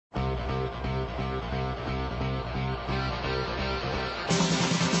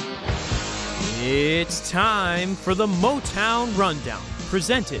It's time for the Motown Rundown,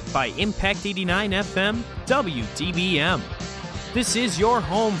 presented by Impact 89 FM WDBM. This is your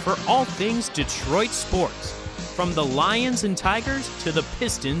home for all things Detroit sports, from the Lions and Tigers to the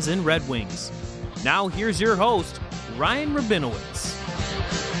Pistons and Red Wings. Now here's your host, Ryan Rabinowitz.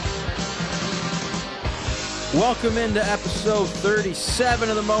 Welcome into episode 37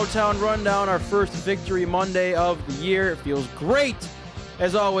 of the Motown Rundown, our first Victory Monday of the year. It feels great.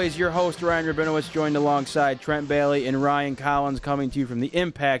 As always, your host, Ryan Rabinowitz, joined alongside Trent Bailey and Ryan Collins, coming to you from the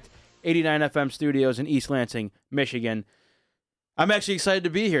Impact 89 FM studios in East Lansing, Michigan. I'm actually excited to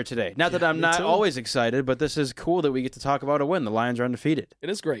be here today. Not that I'm not always excited, but this is cool that we get to talk about a win. The Lions are undefeated. It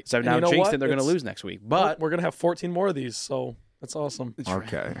is great. So now jinxed they're going to lose next week. But we're going to have 14 more of these, so that's awesome.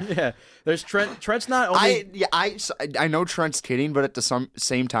 Okay. Yeah. There's Trent. Trent's not only... I know Trent's kidding, but at the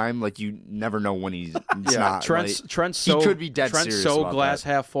same time, like, you never know when he's not. Trent's he could be dead Trent's serious so about glass that.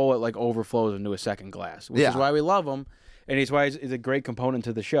 half full, it like overflows into a second glass, which is why we love him, and he's why he's a great component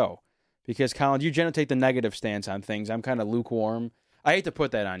to the show. Because, Colin, you generally take the negative stance on things. I'm kind of lukewarm. I hate to put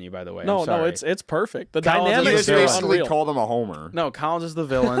that on you, by the way. No, it's perfect. The Collins dynamics is You are just basically unreal. called him a homer. No, Collins is the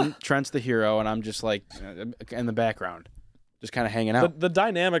villain, Trent's the hero, and I'm just like in the background, just kind of hanging out. The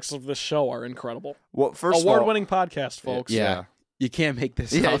dynamics of this show are incredible. Well, first Award-winning podcast, folks. Yeah. You can't make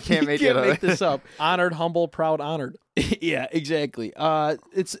this Yeah, up. you can't make it up. make this up. Honored, humble, proud, honored. Yeah, exactly.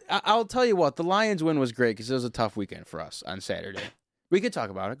 I'll tell you what, the Lions win was great because it was a tough weekend for us on Saturday. We could talk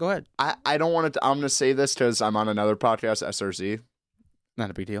about it. Go ahead. I don't want to. I'm going to say this because I'm on another podcast, SRC. Not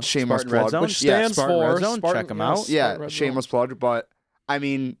a big deal. Shameless Spartan Red plug. Zone. Which stands Spartan for Red Zone. Spartan- Check them yes. out. Yeah, Red shameless plug. But I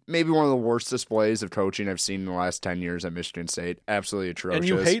mean, maybe one of the worst displays of coaching I've seen in the last 10 years at Michigan State. Absolutely atrocious. And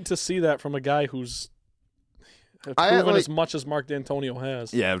you hate to see that from a guy who's proven as much as Mark D'Antonio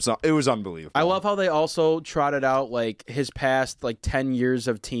has. Yeah, it was unbelievable. I love how they also trotted out like his past 10 years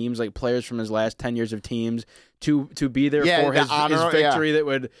of teams, like players from his last 10 years of teams to be there for his victory that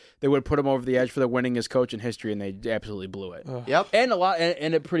would put him over the edge for the winningest coach in history, and they absolutely blew it. Yep. And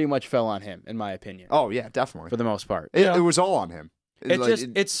and it pretty much fell on him, in my opinion. Oh yeah, definitely. For the most part. It was all on him.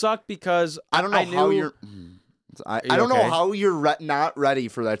 It sucked because I don't know how you're. I don't know okay? how you're not ready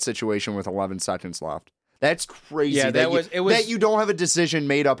for that situation with 11 seconds left. That's crazy. Yeah, that you don't have a decision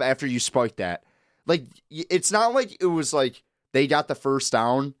made up after you spiked that. Like, it's not like it was like they got the first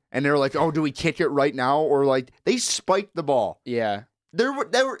down and they're like, oh, do we kick it right now? Or like they spiked the ball. Yeah. They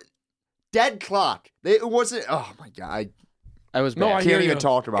were dead clock. It wasn't. Oh my god. I was bad. No, I I hear can't even you.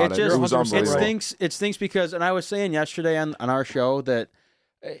 talk about it. Just, It was unbelievable. It stinks because, and I was saying yesterday on our show that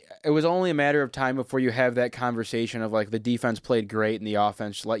it was only a matter of time before you have that conversation of like the defense played great and the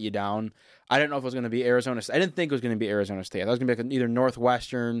offense let you down. I didn't know if it was going to be Arizona State. I didn't think it was going to be Arizona State. I thought it was going to be like either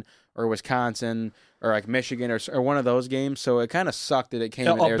Northwestern or Wisconsin or like Michigan or one of those games. So it kind of sucked that it came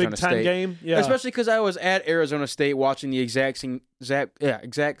in Arizona Big Ten State game, yeah. Especially because I was at Arizona State watching the exact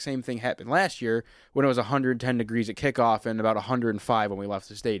same thing happen last year when it was 110 degrees at kickoff and about 105 when we left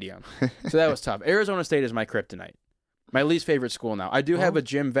the stadium. So that was tough. Arizona State is my kryptonite. My least favorite school now. I do have a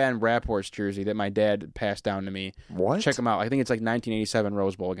Jim Van Rapport's jersey that my dad passed down to me. What? Check them out. I think it's like 1987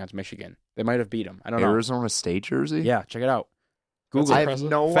 Rose Bowl against Michigan. They might have beat them. I don't know. Arizona State jersey? Yeah, check it out. Google. I have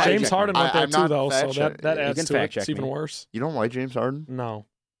no Fact idea. James Harden went there too, though, so that You adds can to fact it. check It's even me. worse. You don't like James Harden? No.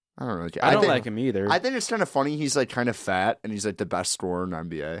 I don't really care. I don't think, like him either. I think it's kind of funny. He's like kind of fat, and he's like the best scorer in the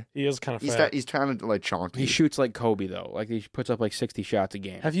NBA. He is kind of fat. He's kind of like chunky. He shoots like Kobe, though. Like, he puts up like 60 shots a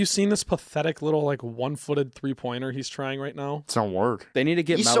game. Have you seen this pathetic little like one-footed three-pointer he's trying right now? It's not work. They need to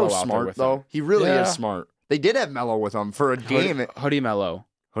get He's Melo so out there smart, with though. him. He really Yeah. is smart. They did have Melo with him for a game. Hoodie Melo.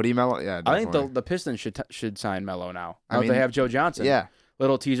 Hoodie Melo? Yeah, I think definitely. the Pistons should sign Melo now. I Now mean, they have Joe Johnson. Yeah.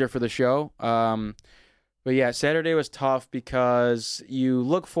 Little teaser for the show. But yeah, Saturday was tough because you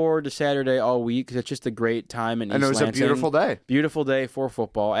look forward to Saturday all week because it's just a great time in East And it was a Lansing. beautiful day. Beautiful day for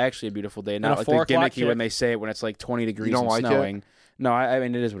football. Actually, a beautiful day. Not a like the 4 o'clock gimmicky when kick. they say it when it's like 20 degrees don't and like it? snowing. No, I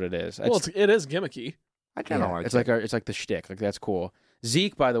mean it is what it is. Well, it is gimmicky. I kind of like it's it. like it's like the shtick. Like that's cool.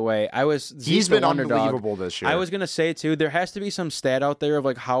 Zeke, by the way, Zeke's He's been the underdog. unbelievable this year. I was gonna say too, there has to be some stat out there of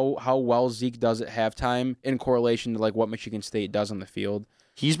like how well Zeke does at halftime in correlation to like what Michigan State does on the field.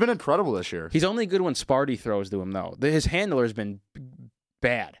 He's been incredible this year. He's only good when Sparty throws to him though. His handler's been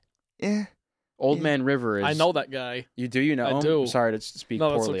bad. Yeah. Old Man River is. I know that guy. You do. You know. I him? do. Sorry to speak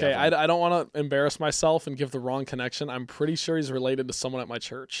No, that's poorly. okay. of him. I don't want to embarrass myself and give the wrong connection. I'm pretty sure he's related to someone at my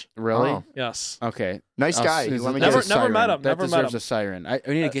church. Really? Oh. Yes. Okay. Nice guy. Susan, Let me that's guess. a Never siren. met him. That Never met deserves him. a siren.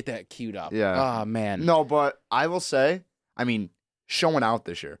 We need to get that queued up. Yeah. Oh man. No, but I will say, I mean, showing out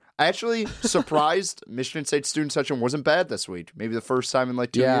this year. I actually surprised Michigan State student section wasn't bad this week. Maybe the first time in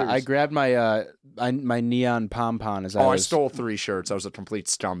like 2 years. Yeah, I grabbed my my neon pom-pom as I stole 3 shirts. I was a complete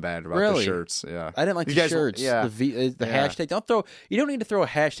scumbag about the shirts. Yeah, I didn't like You the guys- shirts. yeah. The hashtag. You don't need to throw a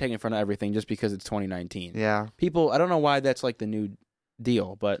hashtag in front of everything just because it's 2019. yeah. People, I don't know why that's like the new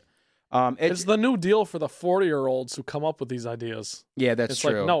deal, but It's the new deal for the 40-year-olds who come up with these ideas. yeah, that's It's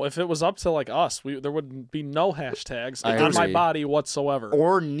true. like, no, if it was up to like us, there would be no hashtags I on my agree. body whatsoever.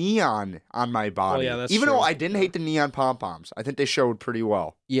 Or neon on my body. yeah, that's Even true. though I didn't hate the neon pom poms, I think they showed pretty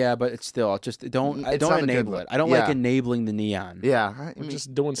well. Yeah, but it's still just don't It's not a good enable look. it. I don't Yeah. like enabling the neon. Yeah, I We're mean,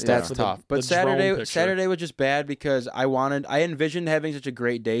 just doing stuff. That's for tough. The, But the drone picture. Saturday was just bad because I envisioned having such a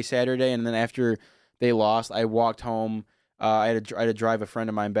great day Saturday, and then after they lost, I walked home. I had to drive a friend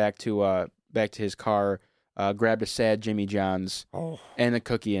of mine back to his car, grabbed a sad Jimmy John's and a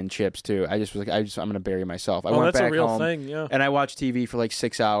cookie and chips too. I just was like, I'm gonna bury myself. I Oh, went that's back a real home thing. Yeah. and I watched TV for like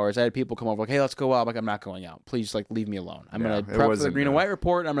 6 hours. I had people come over like, hey, let's go out. I'm like, I'm not going out. Please, like, leave me alone. I'm Yeah, gonna it prep for the wasn't, Green and White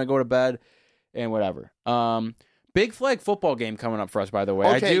report. I'm gonna go to bed and whatever. Big flag football game coming up for us, by the way.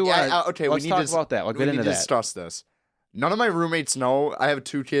 okay, I do. okay. Let's we need talk to about that. We'll we get need into to that. discuss this. None of my roommates know I have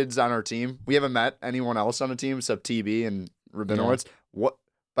 2 kids on our team. We haven't met anyone else on the team except TB and Rabinowitz. What?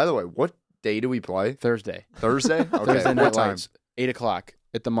 By the way, what day do we play? Thursday. Thursday. Okay. Thursday what night time? lights, 8:00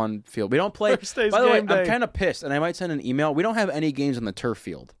 at the Munn Field. We don't play. Thursday's By the way, game day. I'm kind of pissed, and I might send an email. We don't have any games on the turf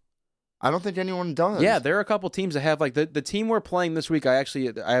field. I don't think anyone does. Yeah, there are a couple teams that have like the team we're playing this week. I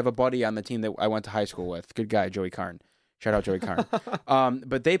have a buddy on the team that I went to high school with. Good guy, Joey Karn. Shout out Joey Karn.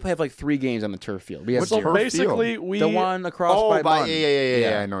 But they have like 3 games on the turf field. We have What's the 0. turf basically, we The one across Oh, by Munn.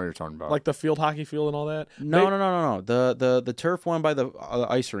 yeah. I know what you're talking about. like the field hockey field and all that. No. The turf one by the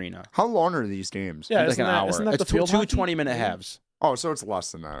ice arena. how long are these games? Yeah, Like isn't an that, hour. Isn't that It's the field two hockey? 20-minute halves. Oh, so it's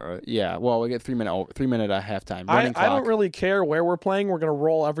less than that, right? Yeah. Well, we get 3 minute halftime. I Running clock. don't really care where we're playing. We're gonna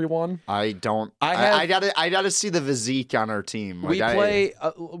roll everyone. I don't. I I gotta see the physique on our team. We Like, play.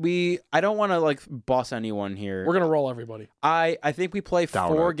 I don't want to like boss anyone here. We're gonna roll everybody. I think we play Doubt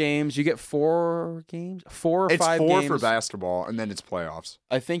 4 it. games. You get 4 games, 4 or It's 5 4 games. for basketball, and then it's playoffs.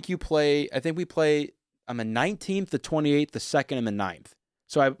 I think we play on the 19th, the 28th, the 2nd, and the 9th.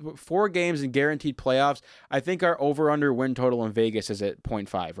 So I have 4 games and guaranteed playoffs. I think our over/under win total in Vegas is at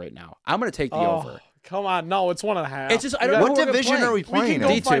 0.5 right now. I'm going to take the over. Come on, no, it's 1.5. It's just I We don't know got- What who we're division playing. are we playing? can go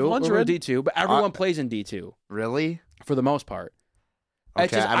in? D2. We're 500. in D2, but everyone plays in D2 Really? for the most part. Okay,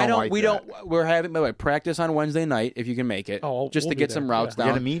 It's just, I don't like we that. don't. We're having by the way, practice on Wednesday night if you can make it, Oh, just we'll to be get there. some routes We got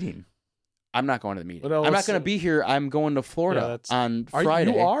a down. meeting. I'm not going to the meeting. What else? I'm not going to be here. I'm going to Florida that's- on Are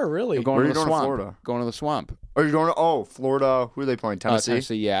Friday. You are really. I'm going Where to are the you going to swamp. Florida? Going to the swamp. Are you going to Florida? Who are they playing? Tennessee?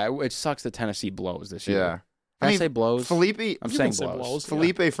 Tennessee, yeah. It sucks that Tennessee blows this year. Yeah. Can I say blows? Felipe I'm You saying can say blows. blows.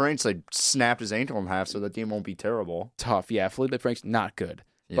 Felipe Franks like snapped his ankle in half, so that game won't be terrible. Tough, yeah. Felipe Frank's not good,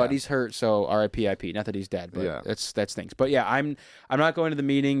 Yeah. but he's hurt, so RIP. Not that he's dead, but Yeah. that stinks. But yeah, I'm not going to the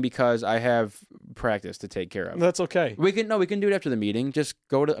meeting because I have practice to take care of. That's okay. We can do it after the meeting. Just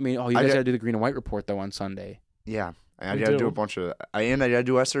go to. I mean, you I guys got- got to do the Green and White report though on Sunday. Yeah. I We got to do. do a bunch of. I got to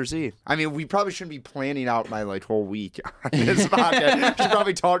do SRZ. I mean, we probably shouldn't be planning out my whole week on this podcast. We should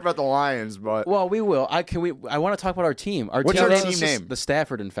probably talk about the Lions, but Well, we will. I want to talk about our team. What's team our name team is name? The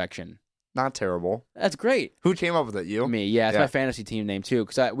Stafford Infection. not terrible. That's great. Who came up with it? You? Me, yeah, it's Yeah. my fantasy team name too.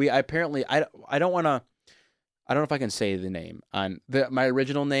 Because I don't want to. I don't know if I can say the name on my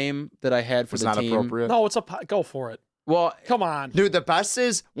original name that I had for It's the not team. appropriate. No, it's go for it. Well, Come on. Dude, the best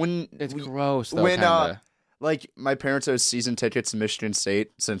is when it's gross though. when kinda. like my parents have season tickets to Michigan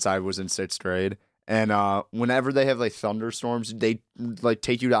State since I was in 6th grade. And whenever they have like thunderstorms, they like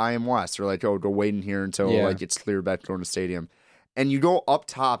take you to IM West or like, oh, go wait in here until Yeah. like it's clear back to going to the stadium. And you go up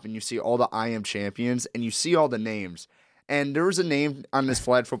top and you see all the IM champions and you see all the names. And there was a name on this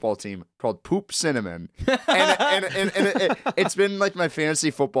flag football team called Poop Cinnamon. and it's been like my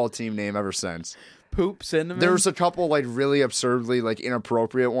fantasy football team name ever since. Poop cinnamon. There's a couple like really absurdly like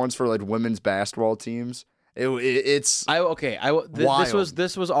inappropriate ones for like women's basketball teams. It's Wild.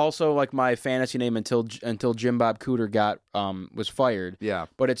 This was also like my fantasy name until Jim Bob Cooter was fired. yeah.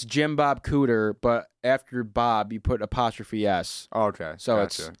 But it's Jim Bob Cooter, but after Bob you put apostrophe S. Okay. So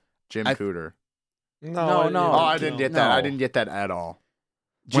gotcha. it's- Jim I- Cooter. No. No. Oh, I didn't get that. No. I didn't get that at all.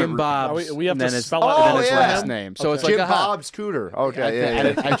 Jim Wait, Bob. we have and to then his, spell it and then out his for last him? name. So Okay. it's like Jim aha. Bob's Cooter.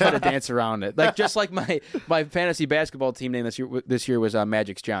 Okay. I try to dance around it, like just like my fantasy basketball team name this year was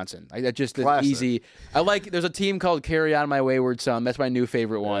Magix Johnson. Like that just an Classic. easy. I like. There's a team called Carry On My Wayward Son. That's my new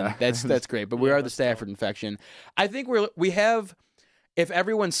favorite one. Yeah. That's great. But we are the Stafford Infection. I think we have. If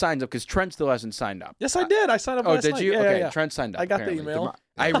everyone signs up, because Trent still hasn't signed up. Yes, I did. I signed up Oh, last did night. you? Yeah, Okay, yeah. Trent signed up. I got the apparently. email.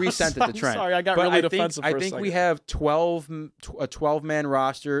 I resent it to Trent. Sorry, I got but really defensive for I a think second. we have a 12-man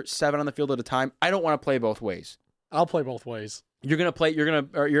roster, 7 on the field at a time. I don't want to play both ways. I'll play both ways. You're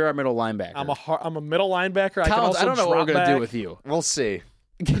our middle linebacker. I'm a middle linebacker. Collins, I don't know what we're going to do with you. We'll see.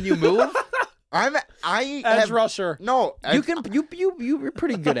 Can you move? Edge rusher. No, You're a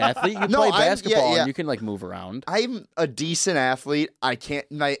pretty good athlete. You No, play I'm- basketball yeah. and you can like move around. I'm a decent athlete. I can't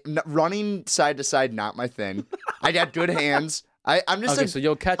running side to side. Not my thing. I got good hands. I'm just Okay, so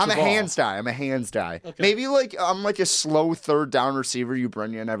you'll catch I'm the a ball. hands guy. I'm a hands guy. Okay. Maybe like I'm like a slow third down receiver. You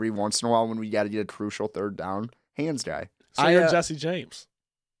bring in every once in a while when we got to get a crucial third down. Hands guy, So you're I, Jesse James.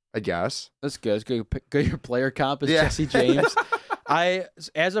 I guess. That's good. It's good. Good. Your player comp is Yeah. Jesse James.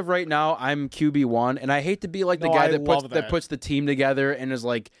 As of right now, I'm QB1, and I hate to be like the No, guy I that love that. puts the team together and is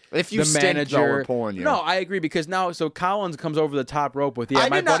like If you the stink, though, manager. we're pulling you. No, I agree because now Collins comes over the top rope with I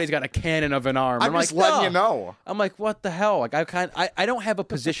my did not- buddy's got a cannon of an arm. I'm like, just letting you "No." know. I'm like, what the hell? Like I don't have a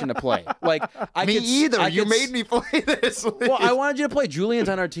position to play. Like Me either. You made me play this. Well, I wanted you to play. Julian's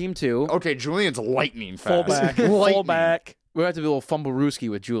on our team too. Okay, Julian's lightning fast. Fullback. Lightning. Fullback. We have to do a little fumblerooski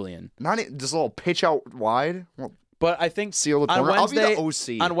with Julian. Just a little pitch out wide. Well, But I think seal the on corner. I'll be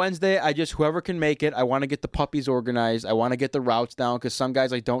Wednesday, the OC. on Wednesday, whoever can make it. I want to get the puppies organized. I want to get the routes down because some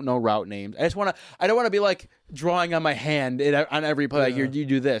guys like don't know route names. I don't want to be like drawing on my hand on every play. Like, you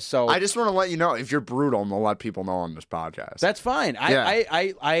do this. So I just want to let you know if you're brutal, and we'll let people know on this podcast. that's fine. Yeah.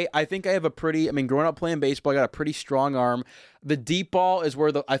 I think I have growing up playing baseball, I got a pretty strong arm. The deep ball is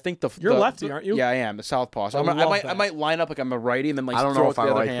where You're lefty, aren't you? Yeah, I am. The southpaw. So I love I that. might line up like I'm a righty and then like I don't throw know it if to I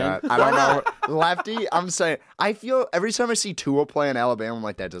the other like hand. that. I don't know. Lefty, I'm saying, I feel every time I see Tua play in Alabama, I'm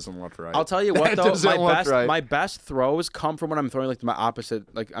like, that doesn't look right. I'll tell you what That though, doesn't look right. my best throws come from when I'm throwing like my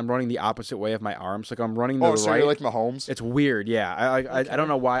opposite, like I'm running the opposite way of my arms. Like I'm running the Oh, right. so you're like Mahomes? It's weird, yeah. I don't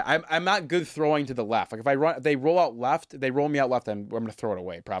know why. I'm not good throwing to the left. Like if they roll out left, they roll me out left, I'm going to throw it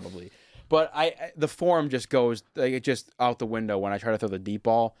away probably. But the form just goes like it just out the window when I try to throw the deep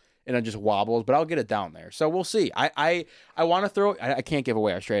ball and it just wobbles. But I'll get it down there. So we'll see. I want to throw. I can't give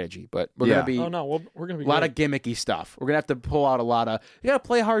away our strategy, but we're Yeah. gonna be. Oh no, we're gonna be A lot good. of gimmicky stuff. We're gonna have to pull out a lot of. You gotta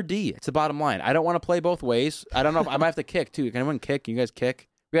play hard D. It's the bottom line. I don't want to play both ways. I don't know if I might have to kick too. Can anyone kick? Can you guys kick?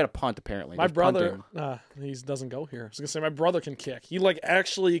 We got a punt apparently. My There's brother, punting. he doesn't go here. I was gonna say my brother can kick. He like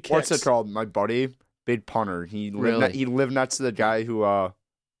actually kicks. What's it called? My buddy, big punter. He lived next to the guy who,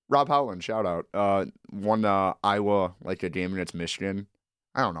 Rob Howland, shout out, won Iowa like a game against Michigan.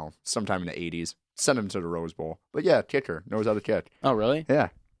 I don't know, sometime in the 80s. Sent him to the Rose Bowl. But yeah, kicker. Knows how to kick. Oh really? Yeah.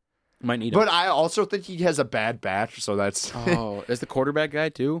 Might need him. But I also think he has a bad bat, so that's... Oh, is the quarterback guy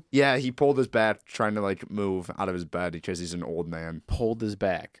too? Yeah, he pulled his bat trying to like move out of his bed because he's an old man. Pulled his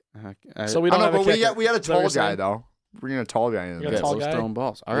back. So we I don't know, have a but kicker. we had a Is that what tall you're guy saying? though. We're getting a tall guy in You there. got a tall those guy? throwing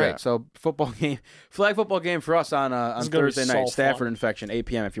balls. All Yeah. right, so football game, flag football game for us on is gonna be Thursday night. so Stafford fun. Infection, 8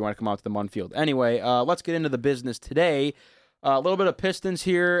 p.m. If you want to come out to the Munn Field. Anyway, let's get into the business today. A little bit of Pistons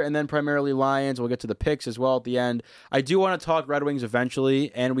here, and then primarily Lions. We'll get to the picks as well at the end. I do want to talk Red Wings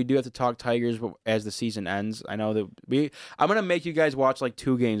eventually, and we do have to talk Tigers as the season ends. I know that I'm going to make you guys watch like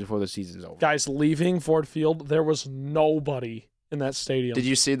 2 games before the season's over. Guys, leaving Ford Field, there was nobody in that stadium. Did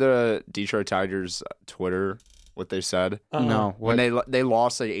you see the Detroit Tigers Twitter? What they said No. when they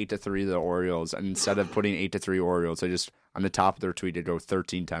lost like 8-3 to the Orioles, and instead of putting 8-3 Orioles, they just on the top of their tweet they go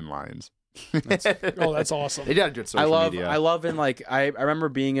 13-10 Lions. Oh, that's awesome. They got good social media. I love in like I remember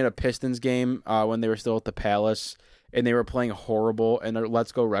being at a Pistons game when they were still at the Palace and they were playing horrible and their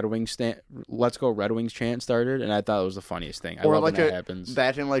Let's Go Red Wings chant started and I thought it was the funniest thing. I or love like when that happens.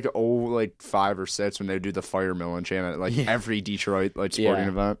 back in like 5 or 6 when they would do the Fire Millen chant at like every Detroit like sporting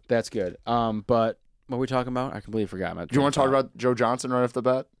event. That's good. But what were we talking about? I completely forgot. Do you want to talk about Joe Johnson right off the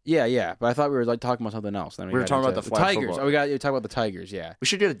bat? Yeah. But I thought we were like talking about something else. Then We were got talking into about the flag Tigers. football. Oh, we got to talk about the Tigers. Yeah. We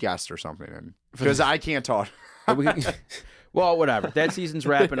should get a guest or something in because I can't talk. Well, whatever. That season's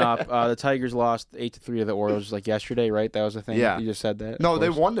wrapping up. The Tigers lost 8-3 to the Orioles like yesterday, right? That was the thing. Yeah. You just said that. No, of they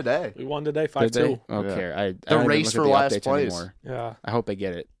course. won today. We won today, Did they? 5-2. Okay. Yeah. I The don't even race look for at last the updates place. anymore. Yeah, I hope they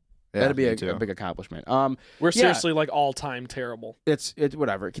get it. Yeah, That'd be me a too. big accomplishment. we're Yeah. seriously like all-time terrible. It's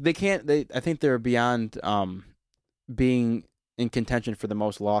whatever. They can't. I think they're beyond being in contention for the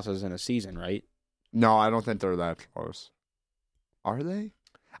most losses in a season, right? No, I don't think they're that close. Are they?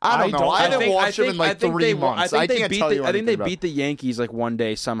 I don't know. don't- I haven't I watched them in like 3 months. I can't tell you I think they anything beat the Yankees like one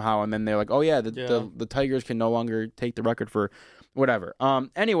day somehow, and then they're like, oh yeah, Yeah. the Tigers can no longer take the record for whatever.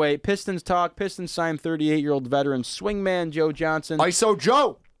 Anyway, Pistons talk. Pistons signed 38-year-old veteran swingman Joe Johnson. ISO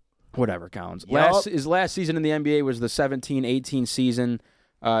Joe. Whatever counts. Yup. His last season in the NBA was the 17-18 season.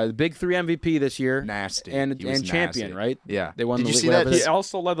 The Big 3 MVP this year. Nasty. And He was champion, nasty. right? Yeah. They won Did the you league, see whatever that? He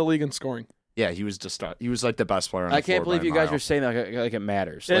also led the league in scoring. Yeah, he was just he was like the best player on the I can't floor believe you guys are saying that like it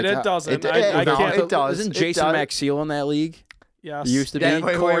matters. It Like, doesn't. I can't. It does. Isn't It Jason does. Maxiel in that league? Yes. Used to be. Yeah,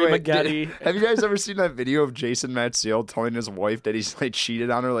 Corey wait. Maggette. Have you guys ever seen that video of Jason Matsiel telling his wife that he's like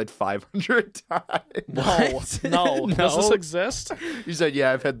cheated on her like 500 times? No. Does this exist? He said,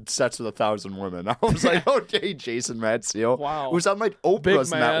 "Yeah, I've had sex with 1,000 women." I was like, "Okay, Jason Matsiel." Wow. It was on like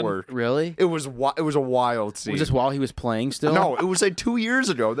Oprah's Big man. network. Really? It was a wild scene. Was this while he was playing still? No, it was like 2 years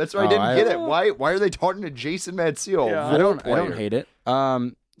ago. That's why I Oh, didn't I- get it. Why are they talking to Jason Matsiel? Yeah. I don't player. hate it.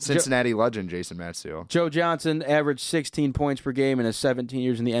 Cincinnati legend Jason Matsiel. Joe Johnson averaged 16 points per game in his 17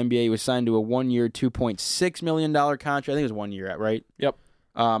 years in the NBA. He was signed to a 1-year, $2.6 million contract. I think it was 1 year, right? Yep.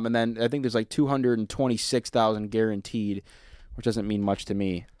 And then I think there's like $226,000 guaranteed, which doesn't mean much to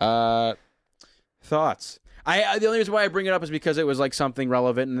me. Thoughts? The only reason why I bring it up is because it was like something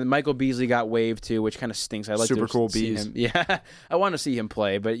relevant, and then Michael Beasley got waived too, which kind of stinks. I like Super to cool see Bees. him. Yeah, I want to see him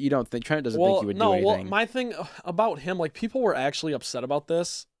play, but you don't think Trent doesn't think he would do anything. Well, my thing about him, like people were actually upset about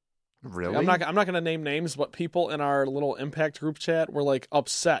this. Really? I'm not going to name names, but people in our little Impact group chat were like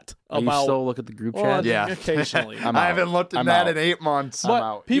upset Are you about. still look at the group Well, chat? Yeah. occasionally. I'm I out. haven't looked at I'm that out. in 8 months. I'm But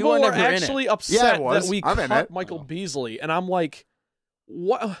out. people You were were never in it. actually Yeah, I upset was. that we I'm in cut it. Michael Beasley, and I'm like,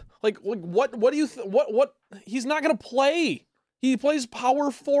 what? Like what? What do you? What? He's not going to play. He plays power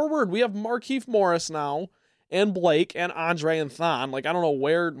forward. We have Markieff Morris now, and Blake, and Andre and Thon. Like I don't know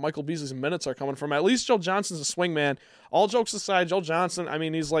where Michael Beasley's minutes are coming from. At least Joe Johnson's a swing man. All jokes aside, Joe Johnson. I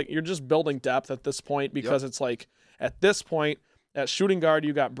mean, he's like you're just building depth at this point because it's like at this point at shooting guard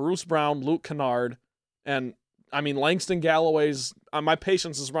you got Bruce Brown, Luke Kennard, and I mean, Langston Galloway's. My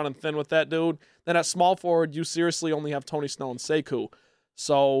patience is running thin with that dude. Then at small forward, you seriously only have Tony Snell and Sekou.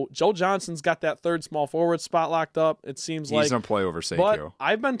 So Joe Johnson's got that third small forward spot locked up. It seems He's like. gonna play over Sekou. But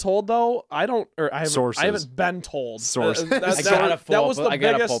I've been told though, I Sources. haven't been told. Sources. That was the I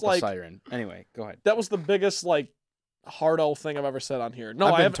gotta biggest pull up a like. siren. Anyway, go ahead. That was the biggest like hardo thing I've ever said on here. No,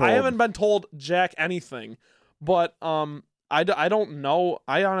 I've been I told. haven't been told jack anything, but I don't know.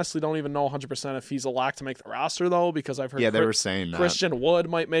 I honestly don't even know 100% if he's a lock to make the roster though, because I've heard yeah, they were saying that. Christian Wood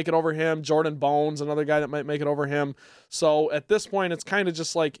might make it over him. Jordan Bones, another guy that might make it over him. So at this point, it's kind of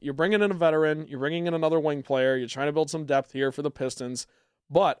just like you're bringing in a veteran, you're bringing in another wing player, you're trying to build some depth here for the Pistons.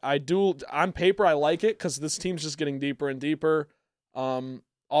 But I do, on paper, I like it because this team's just getting deeper and deeper.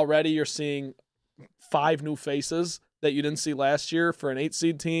 Already you're seeing 5 new faces that you didn't see last year for an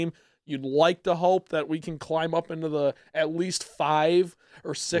 8-seed team. You'd like to hope that we can climb up into the at least 5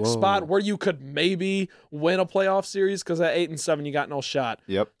 or 6 spot where you could maybe win a playoff series because at 8 and 7 you got no shot.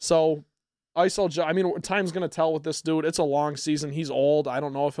 Yep. So I mean, time's gonna tell with this dude. It's a long season. He's old. I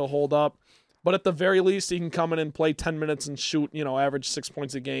don't know if he'll hold up, but at the very least, he can come in and play 10 minutes and shoot. Average 6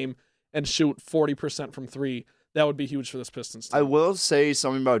 points a game and shoot 40% from 3. That would be huge for this Pistons team. I will say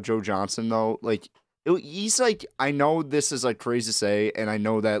something about Joe Johnson though. Like he's like, I know this is like crazy to say, and I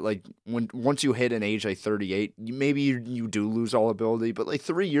know that like once you hit an age like 38, maybe you do lose all ability. But like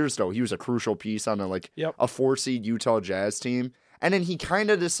 3 years ago, he was a crucial piece on a 4-seed Utah Jazz team, and then he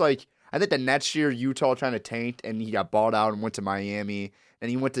kind of just like. I think the next year Utah kind of tanked, and he got bought out and went to Miami, and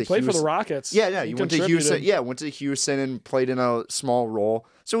he went to Played Houston. for the Rockets. Yeah, he went to Houston. contributed. Yeah, went to Houston and played in a small role.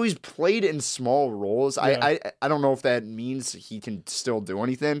 So he's played in small roles. Yeah. I don't know if that means he can still do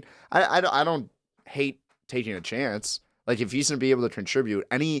anything. I don't hate taking a chance. Like if he's gonna be able to contribute,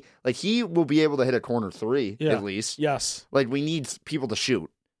 he will be able to hit a corner 3 at least. Yes. Like we need people to shoot,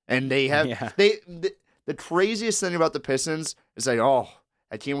 and they have Yeah. the craziest thing about the Pistons is like, oh,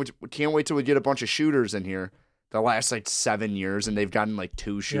 I can't wait till we get a bunch of shooters in here. The last 7 years, and they've gotten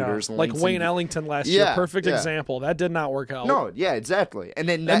 2 shooters. Yeah. Like Wayne Ellington last year. Yeah, Perfect yeah. example. That did not work out. No, yeah, exactly. And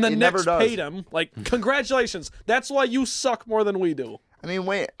then And the it never Knicks does. paid him. Congratulations. That's why you suck more than we do. I mean,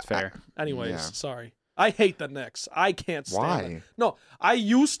 wait. Fair. Anyways, Yeah. sorry. I hate the Knicks. I can't stand Why? it. No, I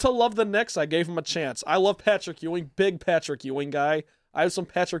used to love the Knicks. I gave him a chance. I love Patrick Ewing. Big Patrick Ewing guy. I have some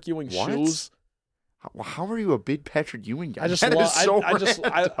Patrick Ewing What? shoes. How are you a big Patrick Ewing guy? I just That love. is so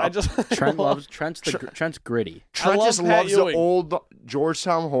I just. Trent loves Trent's gritty. Trent love just Pat loves Ewing. the old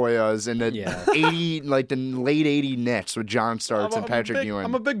Georgetown Hoyas and the Yeah. 80, the late 80 Knicks with John Starks and Patrick Ewing.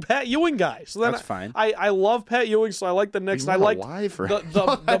 I'm a big Pat Ewing guy. So then That's fine. I love Pat Ewing, so I like the Knicks. You And I wanna like lie for the, him.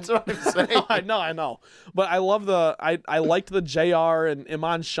 the, That's what I'm saying. I know. But I love I liked the JR and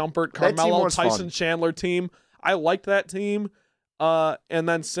Iman Shumpert, That team Carmelo, was Tyson fun. Chandler team. I liked that team. And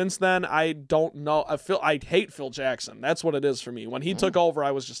then since then, I don't know. I hate Phil Jackson. That's what it is for me. When he took over, I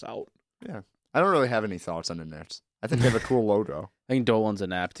was just out. Yeah. I don't really have any thoughts on the Knicks. I think they have a cool logo. I think Dolan's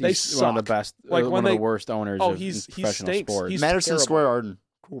inept. They He's one of the suck. best, Like, one when of they- the worst owners Oh, of he professional stinks. sports. He's Madison terrible. Square Garden.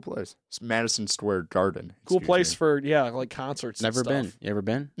 Cool place. It's Madison Square Garden. Cool excuse place me. for concerts. Never and been. stuff. You ever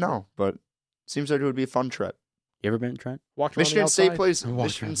been? No, but Seems like it would be a fun trip. You ever been, Trent? Walked around the Michigan State outside. plays.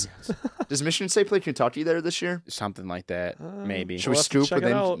 Walked Does Michigan State play Kentucky there this year? Something like that, maybe. Should We'll we have to scoop check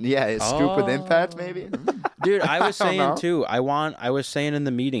with it out. scoop with Impact maybe? Dude, I was I don't know. saying too. I was saying in the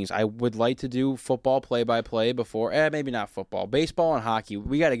meetings, I would like to do football play-by-play before. Maybe not football, baseball and hockey.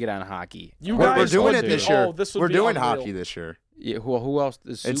 We got to get on hockey. You We're guys doing would it be- this year. Oh, this would We're be doing unreal. hockey this year. Yeah, who else?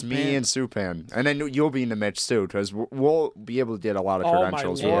 Is It's me Supan? and Supan, and then you'll be in the mix too, because we'll be able to get a lot of Oh my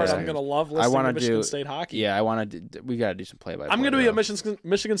credentials. lord, with I'm these gonna games. love listening wanna to Michigan do- State hockey. Yeah, I want to. We got to do some play-by-play. I'm gonna be though. a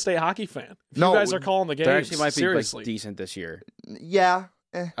Michigan State hockey fan. If No, you guys are calling the games, There actually might be seriously. like decent this year. Yeah,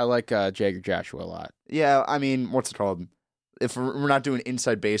 I like Jagger Joshua a lot. yeah. I mean, what's it called? If we're not doing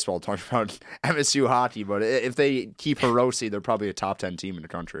inside baseball, talking about MSU hockey, but if they keep Hiroshi, they're probably a top 10 team in the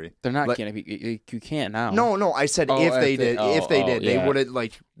country. They're not Like- gonna be. You can't now. No, I said Oh, if they did, they yeah. would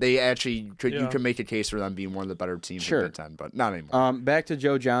have they actually could. You Yeah. could make a case for them being one of the better teams Sure. in Big Ten, but not anymore. Back to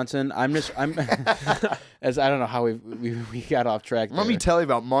Joe Johnson. I'm as I don't know how we got off track. Let me there. tell you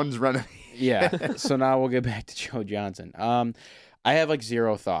about Munn's renovation. Yeah. So now we'll get back to Joe Johnson. I have like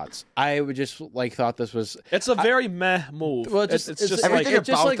zero thoughts. I would just like thought this was. It's a very meh move. Well, it's just it's like Everything it just,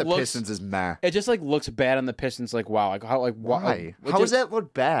 about like, the looks- Pistons is meh. It just like looks bad on the Pistons. Like wow, like how like Why? it How does just- that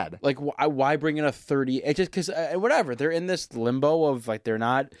look bad? Like why bring in a 30? It just because whatever they're in this limbo of like they're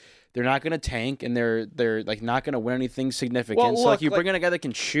not going to tank and they're like not going to win anything significant. Well, so look, like you like- bring in a guy that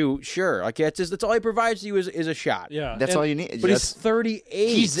can shoot, sure. Like that's all he provides you is a shot. yeah, That's and all you need. But he's That's-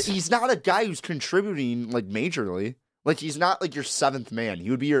 38. he's not a guy who's contributing like majorly. Like he's not like your seventh man. He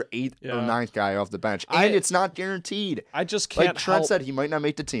would be your eighth or Yeah. ninth guy off the bench, and I- it's not guaranteed. I just can't Like Trent help. said, he might not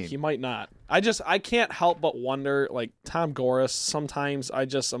make the team. He might not. I can't help but wonder, like Tom Goris. Sometimes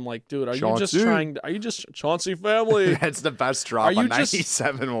I'm like, dude, are you just Chauncey. trying? Are you just Chauncey family? That's the best drop Are you on just-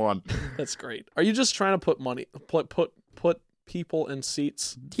 97-1. That's great. Are you just trying to put money, put people in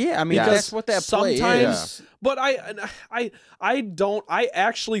seats? Yeah, I mean Yes. that's what that play Sometimes, is. but I don't. I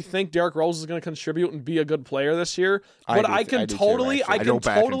actually think Derrick Rose is going to contribute and be a good player this year. I But do- I can I do too, totally, actually. I I go can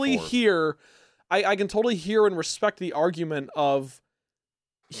back and totally forth. hear, I can totally hear and respect the argument of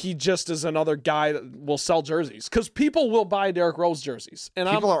he just is another guy that will sell jerseys because people will buy Derrick Rose jerseys, and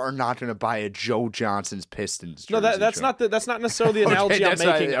People are not going to buy a Joe Johnson's Pistons jersey. that's Trent. not necessarily the Okay, analogy I'm that's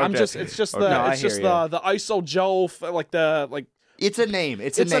not- making. I'm okay. just it's just Okay. the No, I it's just hear ya. the ISO Joe It's a name.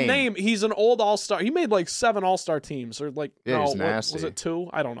 It's It's a a name. name. He's an old all-star. He made like 7 all-star teams, or like Yeah, no, he's what- nasty. was it 2?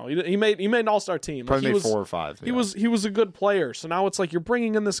 I don't know. He made an all-star team. Probably he made was 4 or 5. he was a good player. So now it's like you're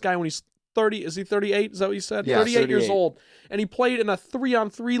bringing in this guy when he's 30. Is he 38? Is that what you said? Yeah, 38 years 38. old, and he played in a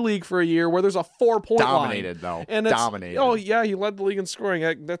 3-on-3 league for a year where there's a 4-point Dominated, line. though. And it's, Dominated. Oh yeah, he led the league in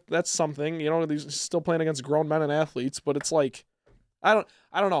scoring. That's something. You know, he's still playing against grown men and athletes, but it's like. I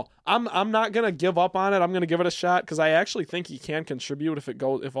don't know. I'm not gonna give up on it. I'm gonna give it a shot because I actually think he can contribute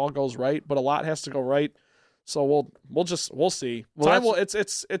if all goes right. But a lot has to go right. So we'll see. Well,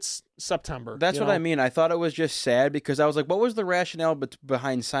 It's September. That's you what know? I mean. I thought it was just sad because I was like, what was the rationale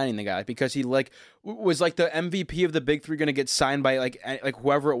behind signing the guy? Because he like was like the MVP of the Big Three going to get signed by like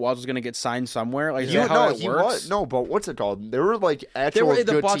whoever it was going to get signed somewhere. Like is that how it works? But what's it called? There were like They actual were in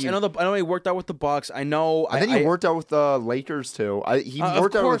the good Bucks. teams. I know he worked out with the Bucks. I know. I think he worked out with the Lakers too. He Of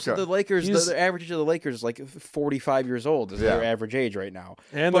worked course, out with the Lakers. He's- The average age of the Lakers is like 45 years old. Is their Yeah. average age right now?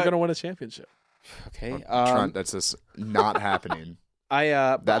 And But- they're gonna win a championship. Okay. Trent. That's just not happening.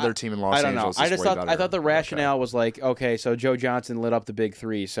 The The other team in Los I don't know. Angeles. I is just way thought better. the rationale was like, okay, so Joe Johnson lit up the Big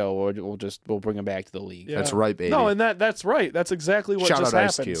Three, so we'll bring him back to the league. Yeah. That's right, baby. No, and that's right. That's exactly what Shout just out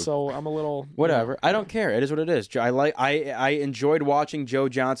Ice happened. Cube. So I'm a little Whatever. I don't care. It is what it is. I enjoyed watching Joe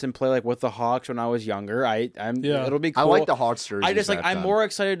Johnson play like with the Hawks when I was younger. Yeah. It'll be cool. I like the Hawks jerseys. I just like back I'm then. more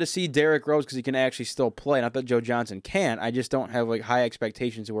excited to see Derrick Rose because he can actually still play. Not that Joe Johnson can't. I just don't have like high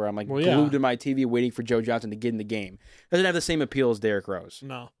expectations where I'm like Well, yeah. glued to my TV waiting for Joe Johnson to get in the game. Doesn't have the same appeal as Derrick Rose.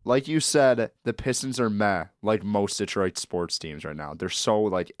 no. Like you said, the Pistons are meh, like most Detroit sports teams right now. They're so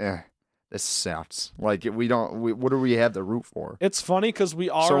like, this sucks. Like what do we have to root for? It's funny because we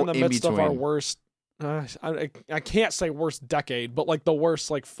are So in the in midst of our between. worst. I can't say worst decade, but like the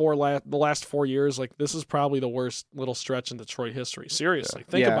worst like the last 4 years. Like this is probably the worst little stretch in Detroit history. Seriously,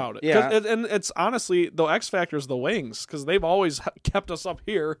 think Yeah. about it. Yeah. 'Cause and it's honestly the X factor is the wings because they've always kept us up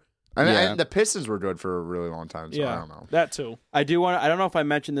here. And the Pistons were good for a really long time. So I don't know. that too. I do want. I don't know if I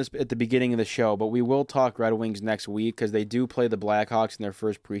mentioned this at the beginning of the show, but we will talk Red Wings next week because they do play the Blackhawks in their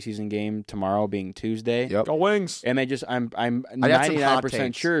first preseason game tomorrow, being Tuesday. Yep. Go Wings. And they just, I'm got some hot 99%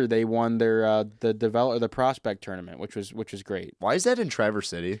 takes. sure they won their the prospect tournament, which was great. Why is that in Traverse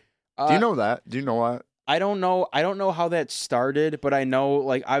City? Do you know that? Do you know what? I don't know how that started, but I know,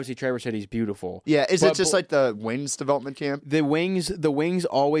 like, obviously Traverse City's beautiful. Yeah, is But- it just like the Wings development camp? The Wings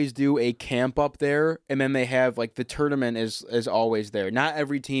always do a camp up there, and then they have, like, the tournament is always there. Not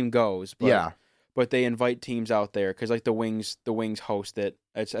every team goes, but Yeah. but they invite teams out there because, like, the Wings host it.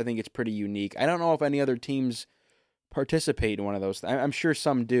 I think it's pretty unique. I don't know if any other teams participate in one of those. I'm sure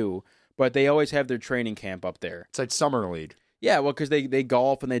some do, but they always have their training camp up there. It's like summer league. Yeah, well, because they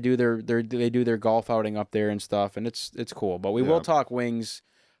golf and they do their golf outing up there and stuff, and it's cool. But we Yeah. will talk Wings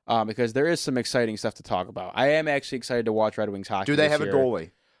because there is some exciting stuff to talk about. I am actually excited to watch Red Wings hockey. Do they this have year. a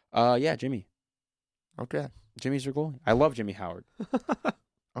goalie? Yeah, Jimmy. Okay. Jimmy's their goalie. I love Jimmy Howard.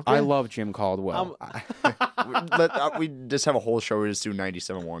 Okay. I love Jim Caldwell. we just have a whole show where we just do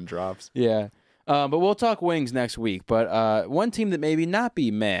 97-1 drops. Yeah, but we'll talk Wings next week. But one team that maybe not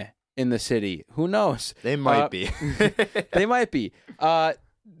be meh in the city. Who knows? They might be. They might be.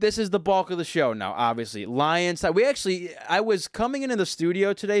 This is the bulk of the show now, obviously. Lions. I was coming into the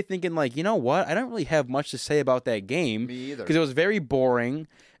studio today thinking, like, you know what? I don't really have much to say about that game. Me either. Because it was very boring.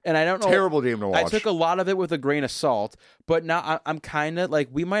 And I don't know. Terrible game to watch. I took a lot of it with a grain of salt, but now I'm kind of like,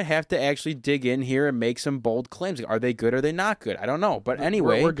 we might have to actually dig in here and make some bold claims. Are they good or are they not good? I don't know. But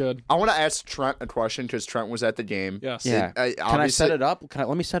anyway. We're good. I want to ask Trent a question because Trent was at the game. Yes. Yeah. Can I set obviously- it up?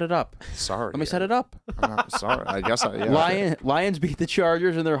 Let me set it up. Sorry. Let me set it up. Sorry. I guess yeah. Lions beat the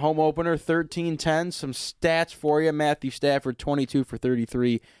Chargers in their home opener 13-10. Some stats for you. Matthew Stafford, 22 for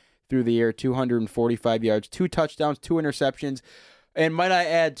 33 through the air, 245 yards, 2 touchdowns, 2 interceptions. And might I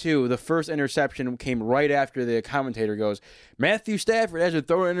add, too, the first interception came right after the commentator goes, Matthew Stafford has to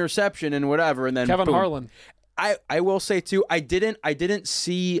throw an interception and whatever, and then Kevin boom. Harlan. I will say, too, I didn't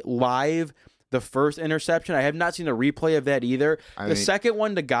see live the first interception. I have not seen a replay of that either. The second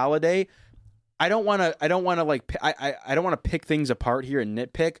one to Galladay, I don't want to pick things apart here and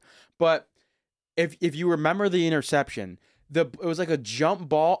nitpick, but if you remember the interception, it was like a jump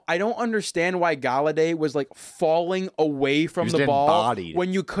ball. I don't understand why Galladay was like falling away from the ball embodied.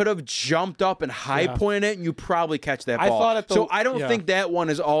 when you could have jumped up and high pointed it and you probably catch that I ball. thought So I don't think that one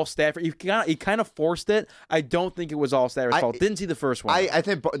is all Stafford. He kind of forced it. I don't think it was all Stafford's fault. Didn't see the first one. I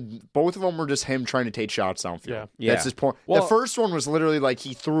think both of them were just him trying to take shots downfield. Yeah. That's his point. Well- the first one was literally like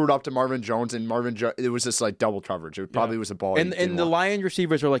he threw it up to Marvin Jones, and it was just like double coverage. It probably was a ball. and the Lions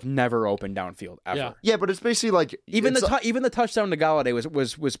receivers are like never open downfield ever. Yeah. Yeah, but it's basically like Even it's the touchdown to Galladay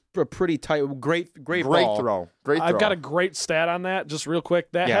was a pretty tight, great ball. throw. Great throw. I've got a great stat on that, just real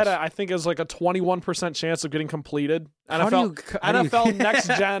quick. That Yes. had, I think, is like a 21% chance of getting completed. How do NFL you- Next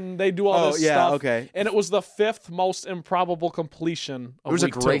Gen, they do all this stuff. Okay. And it was the 5th most improbable completion of It was a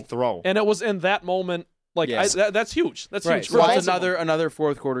week great 2. throw. And it was in that moment. Like, Yes. that's huge. That's Right. huge. So for that's both of them. another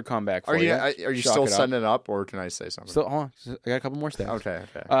fourth quarter comeback for Are you Chalk still it up. setting it up, or can I say something? Still, hold on. I got a couple more stats. Okay.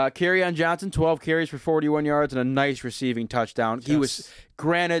 Kerryon Johnson, 12 carries for 41 yards and a nice receiving touchdown. He was,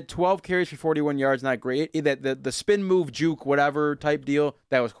 granted, 12 carries for 41 yards, not great. The spin move, juke, whatever type deal,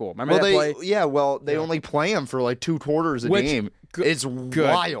 that was cool. Remember that play? They only play him for like 2 quarters a game. It's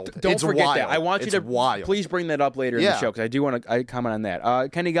wild. Don't it's forget wild. that. I want you It's to wild. please bring that up later in the show because I do want to comment on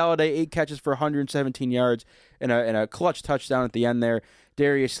that. Kenny Galladay, 8 catches for 117 yards and a clutch touchdown at the end there.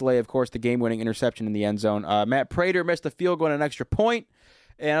 Darius Slay, of course, the game-winning interception in the end zone. Matt Prater missed a field goal and an extra point.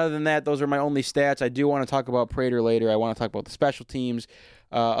 And other than that, those are my only stats. I do want to talk about Prater later. I want to talk about the special teams.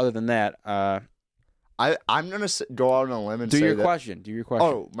 Other than that, I'm gonna go out on a limb and do say your that. question.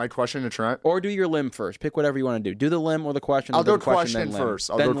 Oh, my question to Trent. Or do your limb first. Pick whatever you want to do. Do the limb or the question. I'll do do the question then first.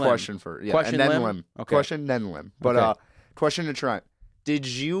 limb. I'll Then do limb. question first. Yeah, Question, and then limb? Okay. Question, then limb. But Okay. question to Trent. Did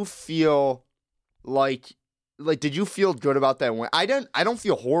you feel did you feel good about that win? I don't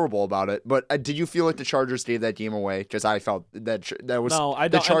feel horrible about it, but did you feel like the Chargers gave that game away? Because I felt that was No, I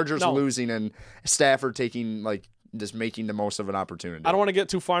the don't- Chargers no. losing and Stafford taking just making the most of an opportunity. I don't want to get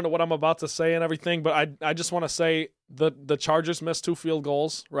too far into what I'm about to say and everything, but I just want to say the Chargers missed 2 field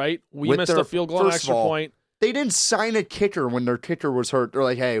goals, right? We With missed their- a field goal and first of extra all, point. They didn't sign a kicker when their kicker was hurt. They're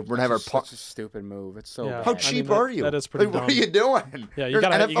like, hey, we're gonna have our punt. Such a stupid move. It's so Yeah. bad. How I cheap mean, are you? that is pretty What are dumb. you doing? Yeah, you You're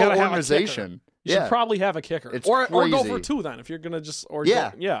gotta- an you NFL gotta have a organization. You should probably have a kicker, It's or go for crazy. 2 then if you're gonna just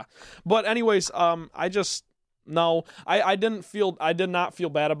Yeah. yeah. But anyways, I just no, I did not feel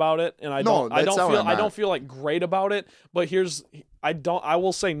bad about it, and I No, that's not what I'm I at. don't feel like great about it. But I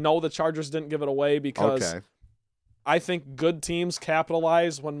will say no, the Chargers didn't give it away because Okay. I think good teams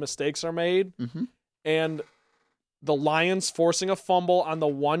capitalize when mistakes are made, Mhm. and the Lions forcing a fumble on the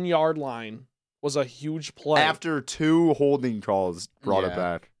 1-yard line was a huge play. After 2 holding calls brought it Yeah.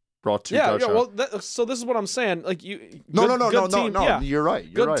 back. brought 2 Yeah, touchdowns. well, so this is what I'm saying. Like No. Yeah, You're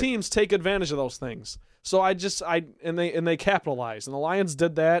right. good teams take advantage of those things. So they capitalized, and the Lions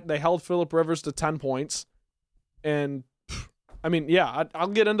did that. They held Phillip Rivers to 10 points, and I mean, yeah, I'll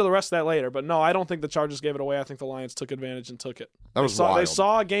get into the rest of that later. But no, I don't think the Chargers gave it away. I think the Lions took advantage and took it. That was wild. They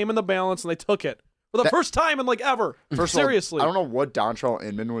saw a game in the balance and they took it for the first time in like ever. Seriously, I don't know what Dontrell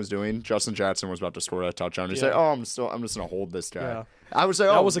Inman was doing. Justin Jackson was about to score that touchdown. He said, "Oh, I'm just gonna hold this guy." Yeah. I was like,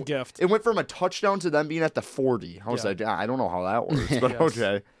 that was a gift. It went from a touchdown to them being at the 40. I was like, I don't know how that works, but Yes.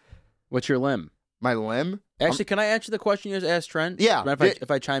 okay. What's your limb? My limb? Actually, can I answer the question you just asked, Trent? Yeah.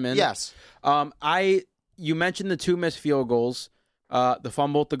 If I chime in? Yes. You mentioned the 2 missed field goals, the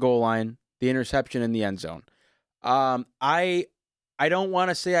fumble at the goal line, the interception in the end zone. I don't want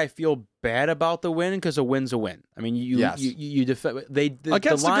to say I feel bad about the win because a win's a win. I mean, you defend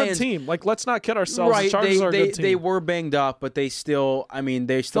against the Lions, a good team. Like, let's not kid ourselves. Right? The Chargers are a good team. They were banged up, but they still. I mean,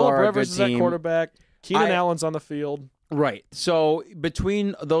 they still Phillip are Rivers a is good team. at quarterback. Keenan Allen's on the field. Right. So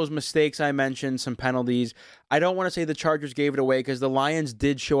between those mistakes I mentioned, some penalties, I don't want to say the Chargers gave it away because the Lions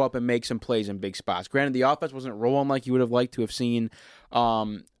did show up and make some plays in big spots. Granted, the offense wasn't rolling like you would have liked to have seen,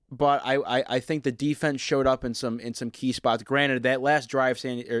 but I think the defense showed up in some key spots. Granted, that last drive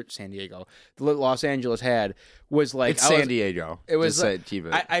Los Angeles had was like It's San Diego. It was. keep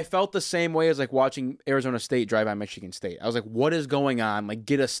it. I felt the same way as like watching Arizona State drive on Michigan State. I was like, what is going on? Like,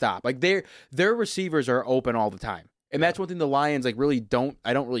 get a stop. Like their receivers are open all the time. And that's one thing the Lions I don't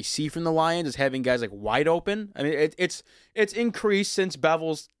really see from the Lions is having guys like wide open. I mean, it's increased since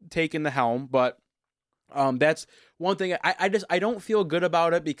Bevel's taken the helm, but that's one thing I don't feel good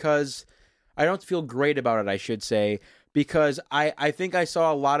about it because I don't feel great about it, I should say, because I think I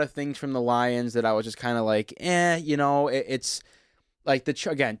saw a lot of things from the Lions that I was just kind of like, it's like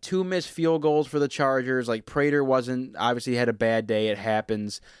again, 2 missed field goals for the Chargers. Like Prater obviously had a bad day. It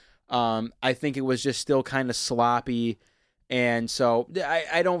happens. I think it was just still kind of sloppy, and so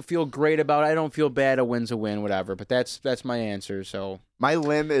I don't feel great about it. I don't feel bad. A win's a win, whatever. But that's my answer. So my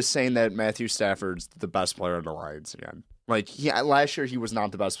limb is saying that Matthew Stafford's the best player in the Lions again. Like last year, he was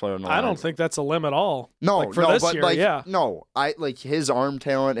not the best player in the Lions. I don't think that's a limb at all. No, this year, no. I like his arm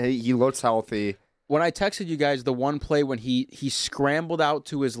talent. He looks healthy. When I texted you guys the one play when he scrambled out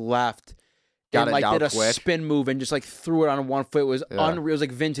to his left. Got and it did a quick. spin move and just like threw it on one foot. It was unreal. It was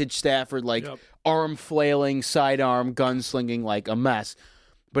like vintage Stafford, arm flailing, sidearm, gunslinging, like a mess.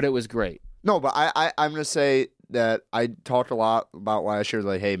 But it was great. No, but I'm gonna say that I talked a lot about last year.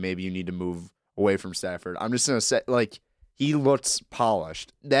 Like, hey, maybe you need to move away from Stafford. I'm just gonna say, like, he looks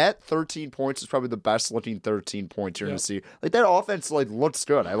polished. That 13 points is probably the best looking 13 points you're gonna see. Like that offense, looks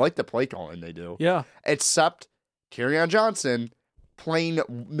good. I like the play calling they do. Yeah, except Kerryon Johnson playing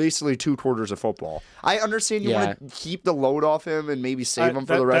basically 2 quarters of football. I understand you want to keep the load off him and maybe save him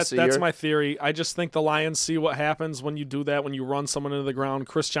for the rest of the year. That's my theory. I just think the Lions see what happens when you do that, when you run someone into the ground.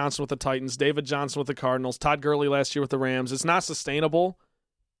 Chris Johnson with the Titans, David Johnson with the Cardinals, Todd Gurley last year with the Rams. It's not sustainable.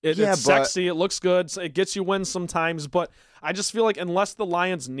 It's sexy. It looks good. It gets you wins sometimes, but I just feel like unless the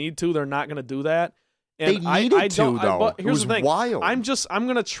Lions need to, they're not going to do that. And they needed to, though. But here's the thing. Wild. I'm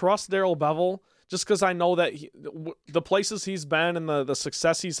going to trust Darrell Bevell. Just because I know that the places he's been and the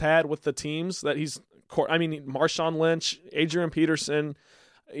success he's had with the teams that Marshawn Lynch, Adrian Peterson,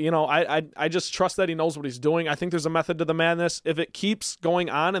 I just trust that he knows what he's doing. I think there's a method to the madness. If it keeps going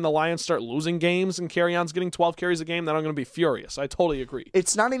on and the Lions start losing games and Kerryon's getting 12 carries a game, then I'm going to be furious. I totally agree.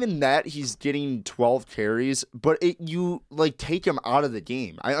 It's not even that he's getting 12 carries, but you take him out of the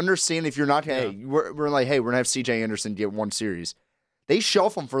game. I understand if you're not, we're going to have CJ Anderson get 1 series. They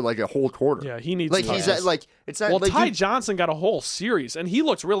shelf him for a whole quarter. Yeah, he needs he's it's not. Well, Ty Johnson got a whole series, and he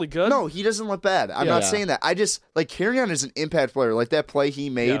looks really good. No, he doesn't look bad. I'm not saying that. I just Kerryon is an impact player. Like that play he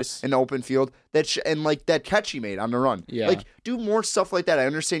made in the open field, and that catch he made on the run. Yeah. Do more stuff like that. I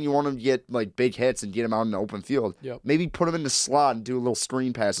understand you want him to get big hits and get him out in the open field. Yep. Maybe put him in the slot and do a little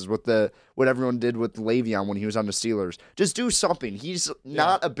screen passes with what everyone did with Le'Veon when he was on the Steelers. Just do something. He's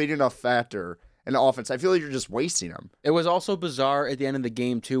not a big enough factor in the offense. I feel like you're just wasting him. It was also bizarre at the end of the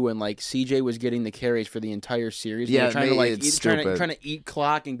game too, when CJ was getting the carries for the entire series. Yeah, trying to eat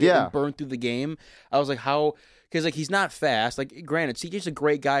clock and get him burned through the game. I was like, how? Because he's not fast. Granted, CJ's a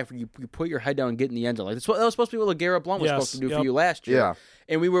great guy for you. You put your head down and get in the end zone. That was supposed to be what LeGarrette Blount was supposed to do for you last year. Yeah.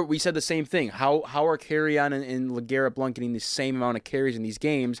 And we said the same thing. How are Kerryon and LeGarrette Blount getting the same amount of carries in these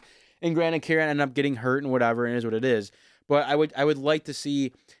games? And granted, Kerryon ended up getting hurt and whatever, and it is what it is. But I would like to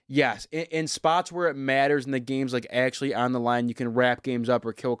see, yes, in spots where it matters in the games, actually on the line, you can wrap games up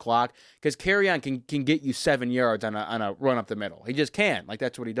or kill clock. Because Kerryon can get you 7 yards on a run up the middle. He just can.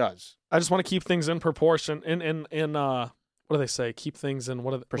 That's what he does. I just want to keep things in proportion. In what what do they say? Keep things in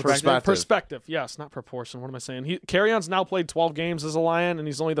what are Perspective. Perspective. Yes, not proportion. What am I saying? Carrion's now played 12 games as a Lion, and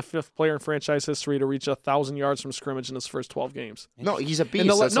he's only the 5th player in franchise history to reach 1,000 yards from scrimmage in his first 12 games. No, he's a beast. And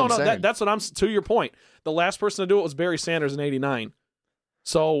That's what I'm saying. that's what I'm. To your point, the last person to do it was Barry Sanders in '89.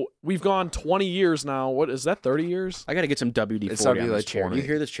 So we've gone 20 years now. What is that? 30 years? I got to get some WD-40 It's gotta be on this like chair. Do 20. you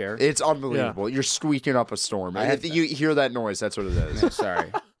hear this chair? It's unbelievable. You're squeaking up a storm. I had If you hear that noise, that's what it is.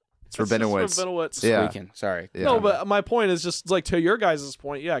 Sorry. It's Rabinowitz. Rabinowitz. Yeah. Squeaking. Sorry. Yeah. No, but my point is just like to your guys'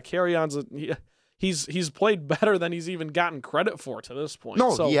 point. Yeah, Carrion's he's played better than he's even gotten credit for to this point.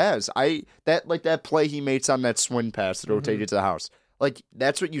 No, so, he has. That play he makes on that swing pass that rotated to the house. Like,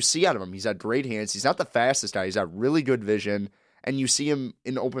 that's what you see out of him. He's got great hands. He's not the fastest guy. He's got really good vision. And you see him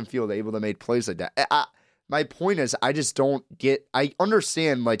in open field able to make plays like that. My point is, I just don't get... I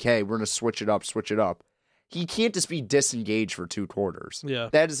understand, like, hey, we're going to switch it up. He can't just be disengaged for 2 quarters. Yeah.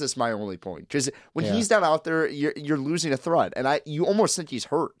 That is just my only point. Because when he's not out there, you're losing a threat. And you almost think he's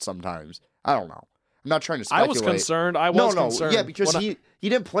hurt sometimes. I don't know. I'm not trying to speculate. I was concerned. I was concerned. Yeah, because he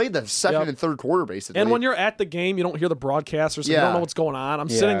didn't play the second and third quarter, basically. And when you're at the game, you don't hear the broadcasters, so you don't know what's going on. I'm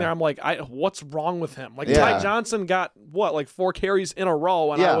sitting there, I'm like, what's wrong with him? Like, Ty Johnson got, 4 carries in a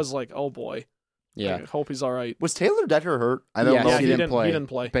row, and I was like, oh, boy. Yeah. I hope he's all right. Was Taylor Decker hurt? I don't know. Yeah, he didn't play. He didn't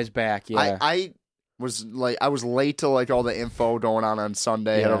play. His back, yeah. I was late to like all the info going on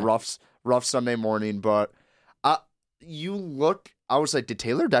Sunday. Had a rough Sunday morning, but I was like, did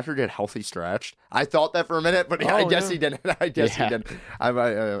Taylor Decker get healthy stretched? I thought that for a minute, but I guess he didn't. He didn't.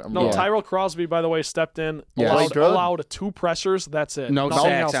 Tyrell Crosby, by the way, stepped in, allowed 2 pressures. That's it. No Nothing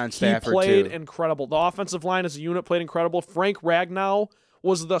sacks else. on Stafford, He played too. incredible. The offensive line as a unit played incredible. Frank Ragnow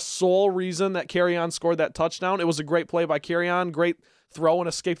was the sole reason that Carrion scored that touchdown. It was a great play by Carrion, great throw and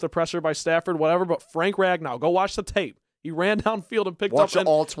escape the pressure by Stafford, whatever. But Frank Ragnow, go watch the tape. He ran downfield and picked up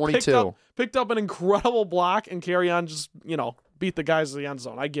all 22. Picked up an incredible block, and Carrion just beat the guys in the end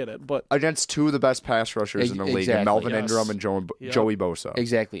zone. I get it, but against 2 of the best pass rushers in the league, Exactly. Melvin Ingram and Joey Bosa.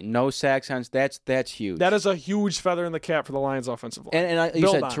 Exactly. No sacks on. That's huge. that is a huge feather in the cap for the Lions' offensive line. And you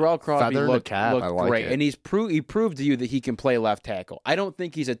Build said on it. Terrell Crosby Feather in the looked cap. I like great, it. and he proved to you that he can play left tackle. I don't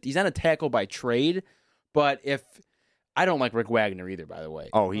think he's not a tackle by trade, but I don't like Rick Wagner either, by the way.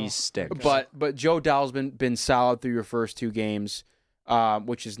 Oh, he stinks. But Joe Dowell's been solid through your first 2 games,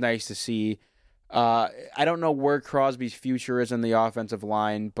 which is nice to see. I don't know where Crosby's future is in the offensive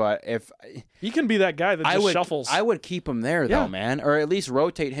line, but if he can be that guy that just shuffles. I would keep him there though, man, or at least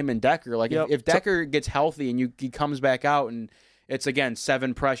rotate him and Decker. Like if Decker gets healthy and he comes back out and it's again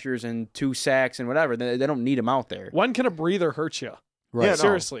 7 pressures and 2 sacks and whatever, they don't need him out there. When can a breather hurt you? Right. Yeah,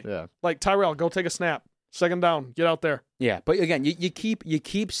 Seriously. Yeah. Like Tyrell, go take a snap. 2nd down, get out there. Yeah, but again, you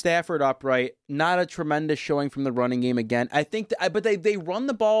keep Stafford upright. Not a tremendous showing from the running game again. I think, but they run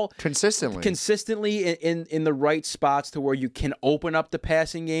the ball consistently in the right spots to where you can open up the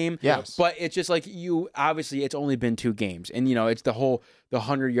passing game. Yes, but it's just like obviously it's only been 2 games, and it's the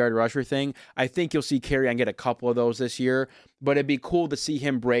 100-yard rusher thing. I think you'll see Carrion get a couple of those this year, but it'd be cool to see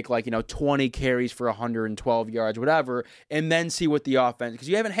him break 20 carries for 112 yards, whatever, and then see what the offense, because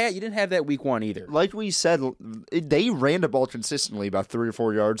you didn't have that week 1 either. Like we said, they ran the ball consistently about 3 or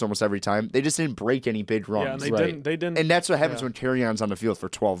 4 yards almost every time. They just didn't break any big runs. Yeah, and they didn't. And that's what happens when Carrion's on the field for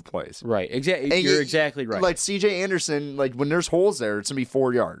 12 plays. Right, exactly. You're exactly right. Like C.J. Anderson, when there's holes there, it's gonna be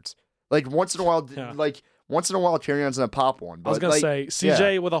 4 yards. Once in a while, Carrion's gonna pop one. But I was gonna say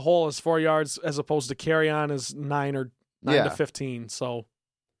C.J. with a hole is 4 yards, as opposed to Carrion is 9 to 15. So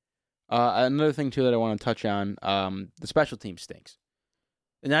another thing too that I want to touch on, the special team stinks.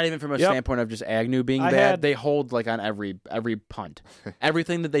 Not even from a standpoint of just Agnew being bad. They hold on every punt.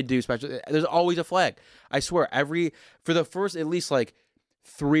 Everything that they do special, there's always a flag. I swear, for the first at least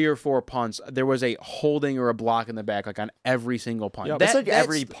 3 or 4 punts, there was a holding or a block in the back on every single punt. Yeah, that's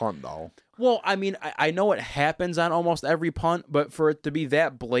every punt though. Well, I mean, I know it happens on almost every punt, but for it to be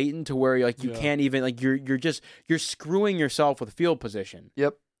that blatant to where you can't even you're screwing yourself with field position.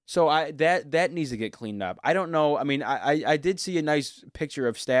 Yep. So that needs to get cleaned up. I don't know. I mean, I did see a nice picture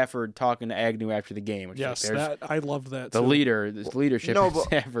of Stafford talking to Agnew after the game. Which I loved that. The leadership of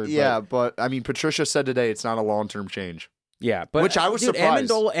Stafford. Yeah, but I mean, Patricia said today it's not a long-term change. Yeah, but which I was surprised.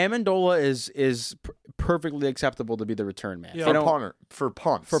 Amendola is perfectly acceptable to be the return man. Yeah. For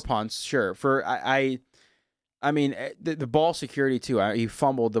punts, sure. I mean, the ball security too. He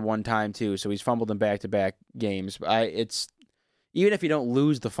fumbled the one time too, so he's fumbled in back-to-back games. It's even if you don't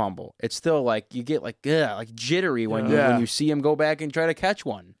lose the fumble, it's still you get jittery when you see him go back and try to catch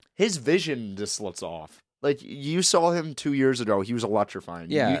one. His vision just looks off. You saw him 2 years ago, he was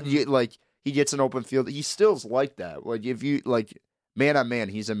electrifying. Yeah, he gets an open field. He still's like that. If you man on man,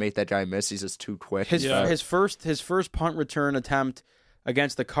 he's gonna make that guy miss. He's just too quick. His first punt return attempt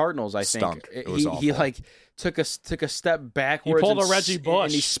against the Cardinals, I think Stunk. It was he awful. like took a step backwards. He pulled and a Reggie Bush.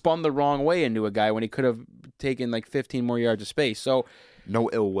 and he spun the wrong way into a guy when he could have taken like 15 more yards of space. So No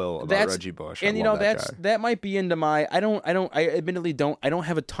ill will about Reggie Bush. And I love that guy. that might be into my. I admittedly don't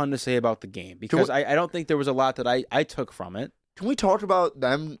have a ton to say about the game because I don't think there was a lot that I took from it. Can we talk about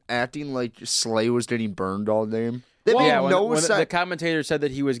them acting like Slay was getting burned all game? That Well, made yeah, no when sense. the commentator said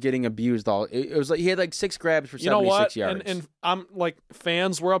that he was getting abused all, it was like he had like 6 grabs for 76 You know what? yards. And I'm like,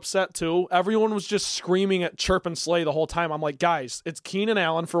 fans were upset too. Everyone was just screaming at Chirp and Slay the whole time. I'm like, guys, it's Keenan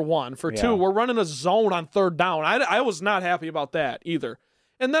Allen for one. For two, we're running a zone on third down. I was not happy about that either.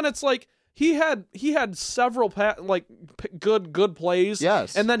 And then it's like he had several good plays.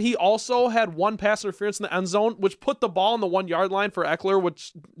 Yes. And then he also had one pass interference in the end zone, which put the ball on the 1 yard line for Eckler,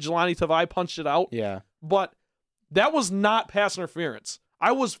 which Jelani Tavai punched it out. yeah. But that was not pass interference.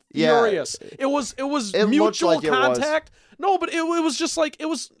 I was Yeah. furious. It was It looked mutual like it was. contact. No, but it was just like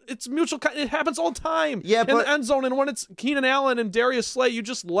it's mutual. It happens all the time. Yeah, in but- the end zone, and when it's Keenan Allen and Darius Slay, you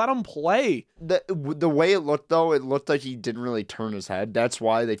just let them play. The way it looked, though, it looked like he didn't really turn his head. That's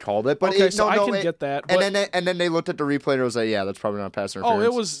why they called it. But Okay, it, so no, I no, can it- get that, but- And then they looked at the replay and it was like, yeah, that's probably not pass interference. Oh,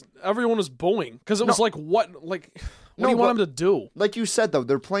 it was everyone was booing because it was like what No, do you want but- him to do? Like you said, though,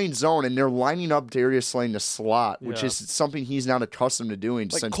 they're playing zone and they're lining up Darius Slay in the slot, which Yeah. is something he's not accustomed to doing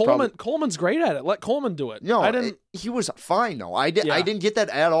Like since Coleman's great at it. Let Coleman do it. No, I didn't. he was fine though. I Yeah. didn't get that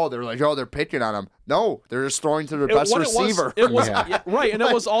at all. They're like, oh, they're picking on him. No, they're just throwing to their best what receiver. It was Yeah. yeah, right, and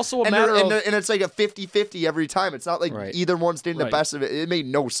it was also a and, matter of and it's like a 50-50 every time. It's not like Right. either one's getting the Right. best of it. It made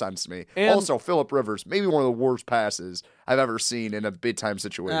no sense to me. And- Also, Phillip Rivers, maybe one of the worst passes I've ever seen in a big time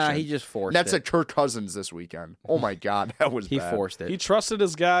situation. He just forced And that's it. at Kirk Cousins this weekend. Oh my God, that was He bad. forced it. he trusted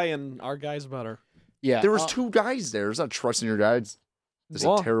his guy, and our guy's better. yeah. There was 2 guys there. It's not trusting your guys. This is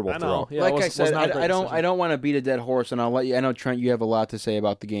Well, a terrible I throw. know. Yeah, like it was, I was said, not a great I don't decision. want to beat a dead horse, and I'll let you. I know Trent, you have a lot to say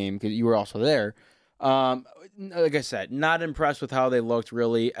about the game because you were also there. Like I said, not impressed with how they looked.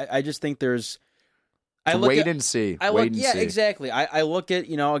 Really, I just think there's. Wait and see. Yeah, exactly. I look at,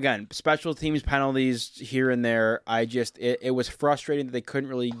 again, special teams penalties here and there. It was frustrating that they couldn't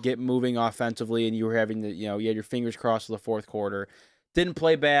really get moving offensively, and you were having you had your fingers crossed for the fourth quarter. Didn't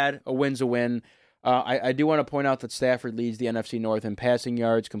play bad. A win's a win. I do want to point out that Stafford leads the NFC North in passing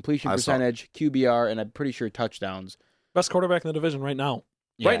yards, completion percentage, QBR, and I'm pretty sure touchdowns. Best quarterback in the division right now.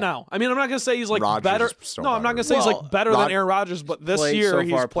 Yeah. Right now. I mean, I'm not going to say he's like Rodgers better. is so No, I'm not better. going to say he's Well, like better than Aaron Rodgers, but this Played year so he's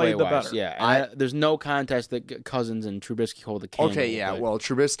far played the play-wise, better. Yeah, and there's no contest that Cousins and Trubisky hold the candle. Okay, yeah. but- Well,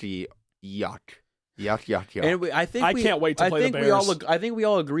 Trubisky, yuck. Yuck. And I can't wait to play the Bears. I think we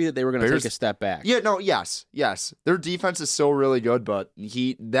all agree that they were going to Bears- take a step back. Yeah, no, yes. Their defense is still really good, but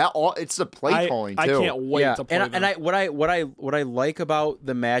it's the play calling too. I can't wait to play and them. what I like about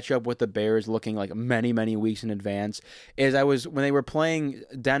the matchup with the Bears looking like many weeks in advance is when they were playing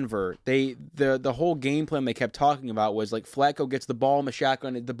Denver, the whole game plan they kept talking about was like Flacco gets the ball in the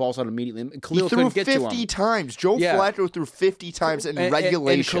shotgun, the ball's out immediately. And Khalil He threw couldn't get to 50 him. times. Joe Yeah. Flacco threw 50 times in And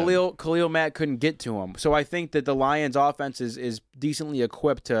regulation. Khalil Mack couldn't get to him. So I think that the Lions offense is decently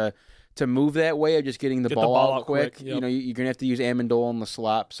equipped to move that way of just getting the ball out quick. Yep. You're going to have to use Amendola in the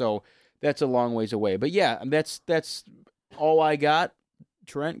slot. So that's a long ways away. But yeah, that's all I got.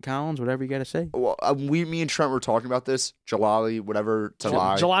 Trent, Collins, whatever you got to say. Well, me and Trent were talking about this. Jalali, whatever,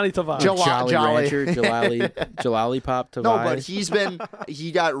 Tavai. Jelani Tavai. Jolly Rancher, Jalali Pop Tavai. No, but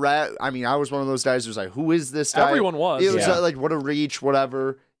he got I mean, I was one of those guys who was like, who is this guy? Everyone was. It was Yeah. like, what a reach,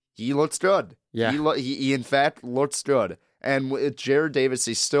 whatever. He looks good. Yeah. He in fact looks good. And with Jared Davis,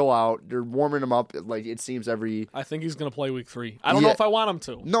 he's still out. They're warming him up. Like it seems every. I think he's going to play week 3. I don't know Yeah. if I want him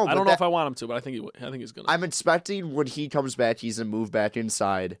to. No, I but don't know if I want him to, but I think he's going to. I'm expecting when he comes back, he's gonna move back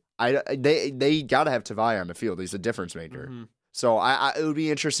inside. They gotta have Tavai on the field. He's a difference maker. Mm-hmm. So it would be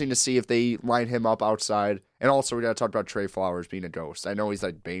interesting to see if they line him up outside. And also we gotta talk about Trey Flowers being a ghost. I know he's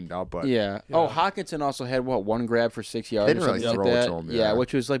like banged up, but Yeah. Oh, Hawkinson also had one grab for 6 yards. They didn't or really something throw like it that. to him, Yeah, yeah.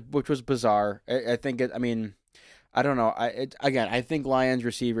 which was bizarre. I think I mean, I don't know. I think Lions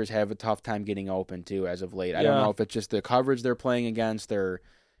receivers have a tough time getting open too as of late. I don't Yeah. know if it's just the coverage they're playing against or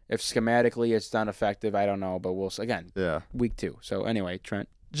if schematically it's not effective. I don't know, but yeah. week 2. So anyway, Trent.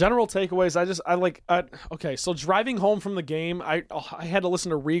 General takeaways. Okay, so driving home from the game, I had to listen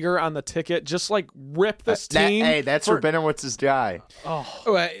to Rieger on the ticket, just like rip this team. That's Rabinowitz's guy.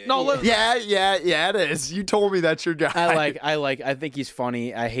 No, Yeah, it is. You told me that's your guy. I think he's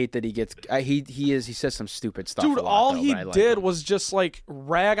funny. I hate that he gets. He says some stupid stuff. dude, a lot, all though, he but I like did him. was just like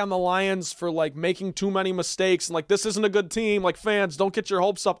rag on the Lions for like making too many mistakes and like this isn't a good team. Like fans, don't get your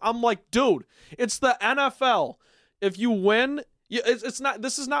hopes up. I'm like, dude, it's the NFL. If you win, It's not.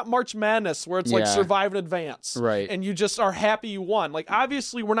 This is not March Madness where it's like Yeah. survive and advance, Right. And you just are happy you won. Like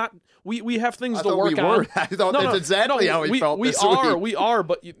obviously we're not. We have things I to thought work we on. were. I thought that's exactly how we felt We this are. week. We are.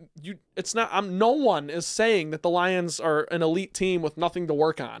 But you. It's not. No one is saying that the Lions are an elite team with nothing to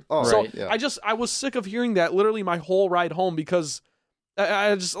work on. Oh, so right, yeah. I was sick of hearing that literally my whole ride home because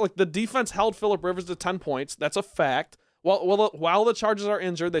I just like the defense held Phillip Rivers to 10 points. That's a fact. While the Chargers are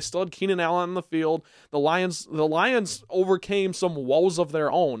injured, they still had Keenan Allen on the field. The Lions overcame some woes of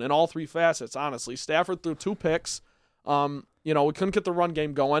their own in all three facets, honestly. Stafford threw 2 picks. We couldn't get the run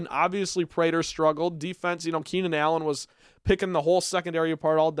game going. Obviously, Prater struggled. Defense, Keenan Allen was picking the whole secondary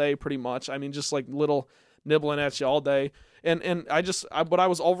apart all day pretty much. I mean, just like little nibbling at you all day. And I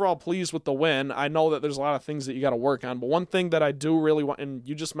was overall pleased with the win. I know that there's a lot of things that you got to work on, but one thing that I do really want, and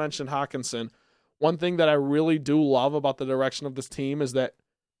you just mentioned Hockenson, one thing that I really do love about the direction of this team is that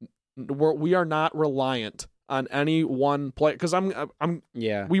we are not reliant on any one play. Because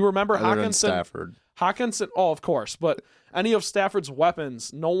we remember Other than Hockenson. Stafford. Hockenson, oh, of course, but any of Stafford's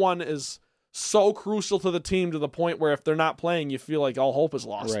weapons, no one is so crucial to the team to the point where if they're not playing, you feel like all hope is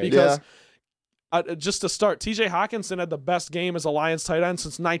lost. Right. Because just to start, TJ Hockenson had the best game as a Lions tight end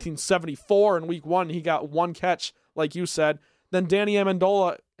since 1974. In week 1, he got 1 catch, like you said. Then Danny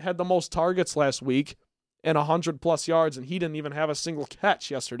Amendola had the most targets last week and 100+ yards, and he didn't even have a single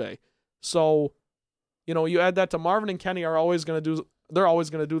catch yesterday. So, you add that to Marvin and Kenny are always going to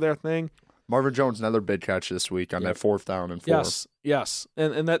do their thing. Marvin Jones, another big catch this week on that 4th down and 4. Yes.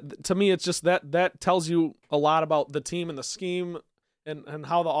 And that, to me, it's just that tells you a lot about the team and the scheme and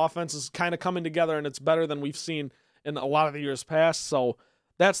how the offense is kind of coming together, and it's better than we've seen in a lot of the years past. So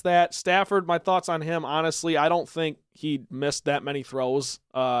that's that. Stafford, my thoughts on him, honestly, I don't think he missed that many throws.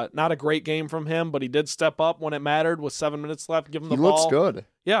 Not a great game from him, but he did step up when it mattered with 7 minutes left. Give him the ball. He looks good.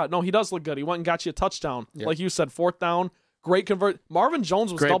 Yeah, no, he does look good. He went and got you a touchdown. Yep. Like you said, 4th down. Great convert. Marvin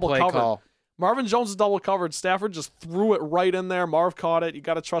Jones was Great double play covered. call. Marvin Jones is double covered. Stafford just threw it right in there. Marv caught it. You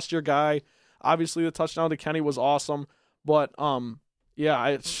got to trust your guy. Obviously, the touchdown to Kenny was awesome. But,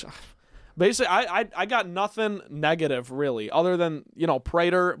 basically, I got nothing negative, really, other than,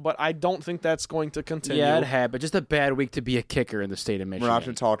 Prater, but I don't think that's going to continue. Yeah, it had, but just a bad week to be a kicker in the state of Michigan. We're not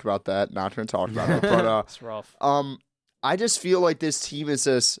going to talk about that. Not going to talk about it. But It's rough. I just feel like this team is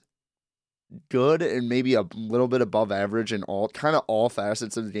just good and maybe a little bit above average in all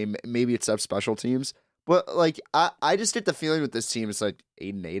facets of the game, maybe except special teams. But like I just get the feeling with this team it's like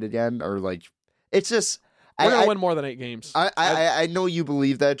 8-8 again, or like it's just We're gonna win more than 8 games. I know you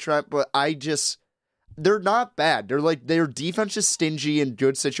believe that, Trent, but they're not bad. Their defense is stingy in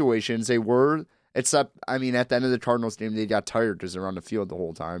good situations. They were, except at the end of the Cardinals game they got tired because they're on the field the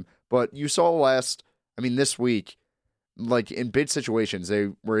whole time. But you saw this week, like in big situations, they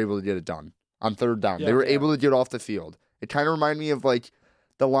were able to get it done on 3rd down. Yeah, they were able to get off the field. It kind of reminded me of like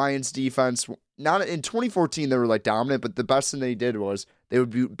the Lions defense. Not in 2014, they were like dominant, but the best thing they did was they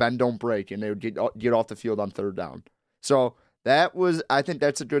would bend, don't break, and they would get off the field on 3rd down. So I think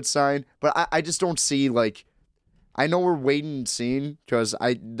that's a good sign. But I just don't see like, I know we're waiting and seeing because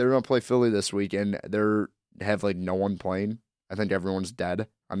they're gonna play Philly this week and they have like no one playing. I think everyone's dead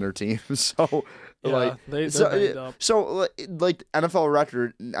on their team. So yeah, they're banged up. So like NFL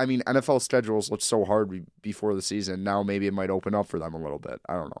record, NFL schedules look so hard before the season. Now maybe it might open up for them a little bit.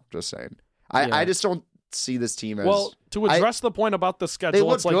 I don't know. Just saying. I just don't see this team as well. To address the point about the schedule, they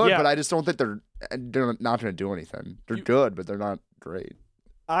look it's like, good, yeah, but I just don't think they're not going to do anything. They're good, but they're not great.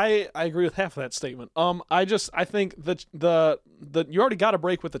 I agree with half of that statement. I think that the you already got a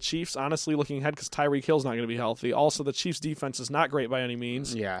break with the Chiefs. Honestly, looking ahead, because Tyreek Hill's not going to be healthy. Also, the Chiefs' defense is not great by any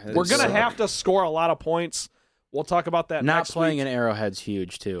means. Yeah, we're going to have to score a lot of points. We'll talk about that. Not next playing week. in Arrowhead's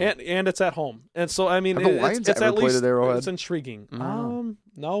huge too, and it's at home, and so Have the Lions it's ever at played least at Arrowhead? it's intriguing. No.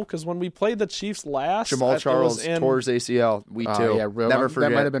 No, because when we played the Chiefs last, Jamal it Charles was in, tore his ACL week 2. Yeah, Never forget.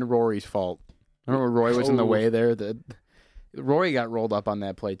 That might have been Rory's fault. I remember Rory was in the Oh. way there. Rory got rolled up on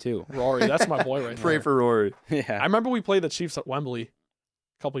that play too. Rory. That's my boy right Pray there. for Rory. I Yeah, remember we played the Chiefs at Wembley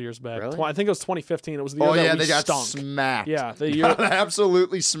a couple years back. Really? I think it was 2015. It was the year that we They got stunk. smacked. Yeah, the They year got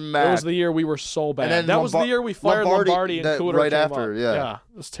absolutely it smacked. was the year we were so bad. And then That was the year we fired Lombardi and that- Cooter right came after, up. yeah.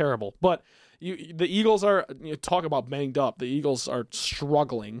 It was terrible. But the Eagles are talk about banged up. The Eagles are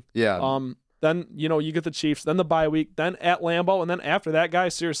struggling. Yeah. Then you get the Chiefs, then the bye week, then at Lambeau, and then after that,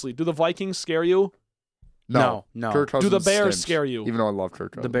 guys, seriously, do the Vikings scare you? No. Kirk Do the Cousins Bears stinks, scare you? Even though I love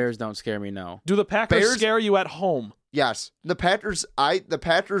Kirk Cousins. the Bears don't scare me. No, Do the Packers Bears- scare you at home? Yes. The Packers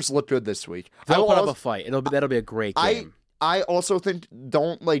look good this week. they'll put up also- a fight. That'll be a great game. I also think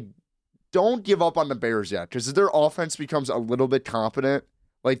don't give up on the Bears yet, because if their offense becomes a little bit competent,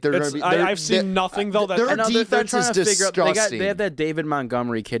 Like they're going to be. I've seen nothing though. Their I know defense is trying to figure out. disgusting. They have that David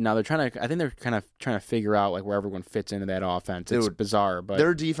Montgomery kid now. They're trying to. I think they're kind of trying to figure out like where everyone fits into that offense. It's Dude, bizarre, but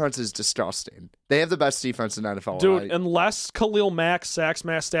Their defense is disgusting. They have the best defense in NFL. Dude, unless Khalil Mack sacks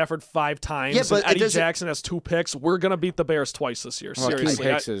Matt Stafford 5 times Yeah, but and Eddie it doesn't- Jackson has 2 picks, we're going to beat the Bears twice this year. well, Seriously.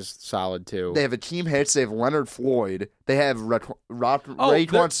 Hicks is solid too. They have Akeem Hicks. They have Leonard Floyd. They have their-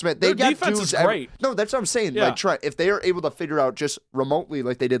 Raekwon Smith. their They got defense dudes is great. No, that's what I'm saying. Yeah. Like, Trent, if they are able to figure out just remotely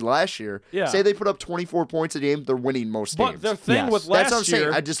like they did last year, Yeah. say they put up 24 points a game, they're winning most But games. the thing Yes. with That's what I'm last saying.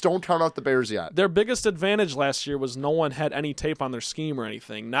 year, I just don't count out the Bears yet. their biggest advantage last year was no one had any tape on their scheme or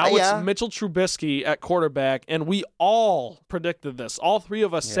anything. Now Yeah. it's Mitchell Trubisky at quarterback, and we all predicted this. All 3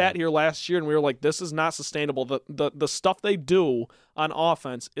 of us sat here last year, and we were like, this is not sustainable. The stuff they do on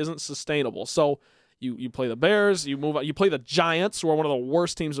offense isn't sustainable. So you play the Bears, you move on, you play the Giants, who are one of the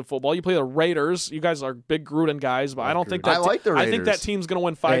worst teams in football. You play the Raiders. You guys are big Gruden guys, but I don't think Gruden. that I like the I think that Raiders. team's going to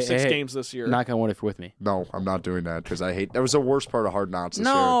win 5-6 Hey, games this year. Knock on wood if you're with me. No, I'm not doing that because I hate. That was the worst part of Hard Knocks this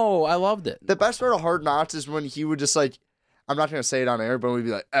year. No, I loved it. The best part of Hard Knocks is when he would just like. I'm not going to say it on air, but we'd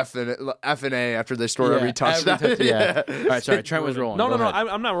be like F and A after they score every touchdown. Yeah. All right, sorry. Trent was rolling. No, Go no, ahead.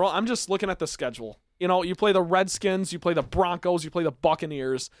 I'm not wrong. I'm just looking at the schedule. You know, you play the Redskins, you play the Broncos, you play the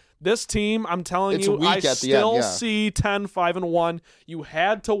Buccaneers. This team, I'm telling It's you, weak I at the still end, yeah. see 10-5-1. You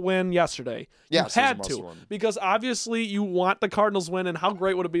had to win yesterday. Yes, you it was a had must to. win. Because obviously you want the Cardinals win, and how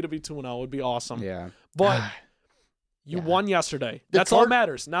great would it be to be 2-0? It would be awesome. Yeah. But you won yesterday. The That's all that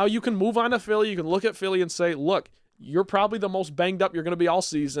matters. Now you can move on to Philly. You can look at Philly and say, look, you're probably the most banged up you're going to be all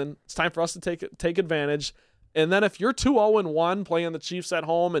season. It's time for us to take advantage. And then if you're 2-0-1 playing the Chiefs at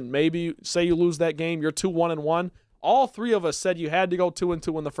home and maybe say you lose that game, you're 2-1-1. All 3 of us said you had to go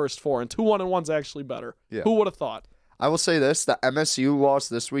 2-2 in the first 4, and 2-1-1's actually better. Yeah. Who would have thought? I will say this: the MSU loss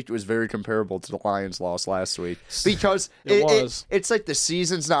this week was very comparable to the Lions loss last week because It was. It's like the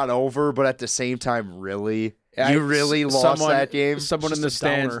season's not over, but at the same time, really, you really lost that game. Someone in Just the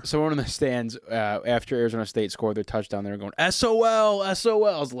a downer. stands after Arizona State scored their touchdown, they were going SOL, SOL.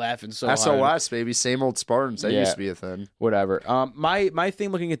 I was laughing so hard. SOS, baby, same old Spartans. That Yeah. used to be a thing. Whatever. My thing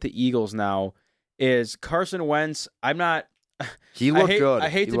looking at the Eagles now is Carson Wentz. I'm not. He looked good. I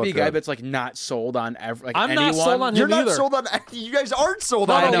hate He to be a looked guy good. that's like not sold on I'm not sold on You're him not either. sold on. You guys aren't sold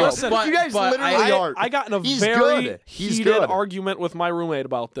No, on. no, him. listen, you guys but literally aren't. I got in a He's very good. He's heated good. argument with my roommate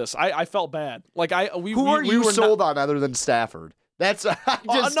about this. I felt bad. Like Who are you were sold on other than Stafford? That's I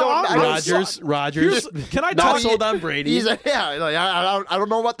just no, don't. I'm I not don't- Rodgers. Can I Not talk? sold on Brady. He's like, I don't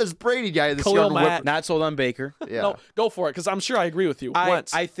know about this Brady guy. This Khalil young Mack. whip. Not sold on Baker. Yeah. No, go for it, because I'm sure I agree with you.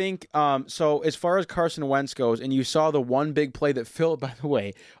 Wentz. I think so as far as Carson Wentz goes, and you saw the one big play that Phil, by the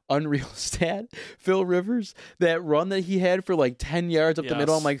way, unreal stat, Phil Rivers, that run that he had for like 10 yards up the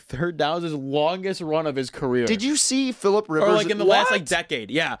middle on Yes. like third down was his longest run of his career. Did you see Philip Rivers? or like in the last What? like decade.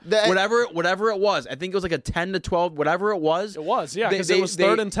 Yeah. That- whatever it was. I think it was like a 10 to 12, whatever it was. It was, yeah, They- because they- it was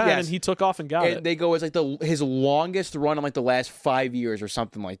 3rd and 10, yes. and he took off and got And it. they go, it's like his longest run in like the last 5 years or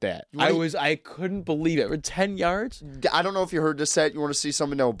something like that. Right. I couldn't believe it. For 10 yards? I don't know if you heard this set. You want to see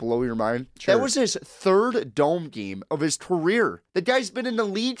something that will blow your mind? Sure. That was his 3rd dome game of his career. The guy's been in the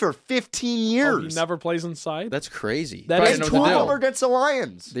league for 15 Oh, years. he never plays inside. That's crazy. That Probably is and didn't 2 know of what to them do. are against the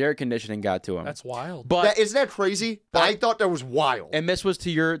Lions. The air conditioning got to him. That's wild. But Isn't that crazy? I thought that was wild. and this was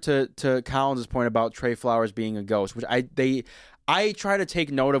to Collins' point about Trey Flowers being a ghost, which I try to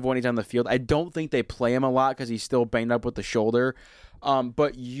take note of when he's on the field. I don't think they play him a lot because he's still banged up with the shoulder.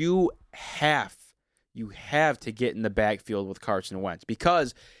 But you have to get in the backfield with Carson Wentz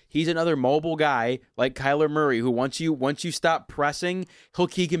because he's another mobile guy like Kyler Murray who once you stop pressing,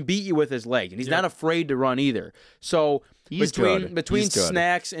 he can beat you with his leg, and he's not afraid to run either. So He's between good. He's good.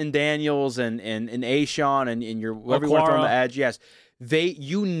 Snacks and Daniels and Ashawn and your whoever you want to throw on the Okwara. edge, yes.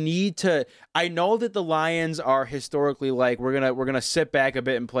 You need to. I know that the Lions are historically like we're gonna sit back a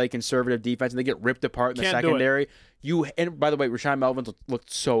bit and play conservative defense, and they get ripped apart in the Can't do it. secondary. And by the way, Rashawn Melvin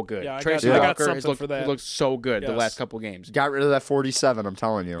looked so good. Yeah, I Tracy got Walker something has looked, for that. looked so good the Yes. last couple games. Got rid of that 47. I'm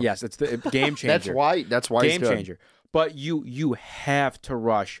telling you. Yes, it's the game changer. That's why he's game good. changer. But you have to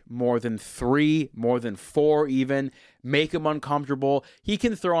rush more than 3, more than 4 even. Make him uncomfortable. He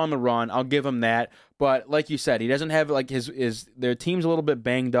can throw on the run. I'll give him that. But like you said, he doesn't have like their team's a little bit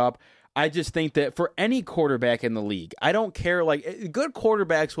banged up. I just think that for any quarterback in the league, I don't care. Like good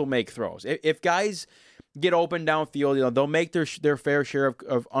quarterbacks will make throws. If guys get open downfield, they'll make their fair share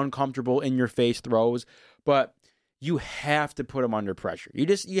of uncomfortable in your face throws. But you have to put him under pressure.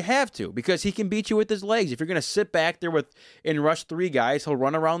 You have to, because he can beat you with his legs. If you're going to sit back there and rush 3 guys, he'll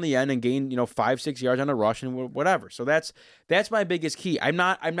run around the end and gain 5-6 yards on a rush and whatever. So that's my biggest key. I'm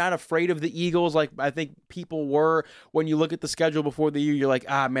not afraid of the Eagles like I think people were when you look at the schedule before the year. You're like,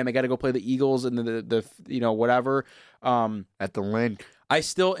 man, I got to go play the Eagles and the whatever at the Link. I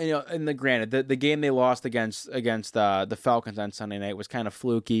still, and granted, the game they lost against the Falcons on Sunday night was kind of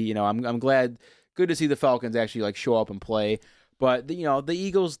fluky. I'm glad. Good to see the Falcons actually like show up and play, but the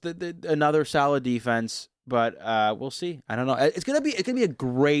Eagles, another solid defense. But we'll see. I don't know. It's gonna be a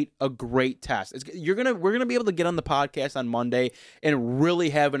great test. We're gonna be able to get on the podcast on Monday and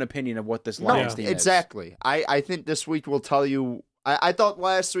really have an opinion of what this Lions team is. Exactly. I think this week will tell you. I thought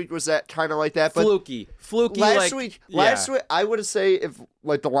last week was that kind of like that, but fluky. Last week, I would say if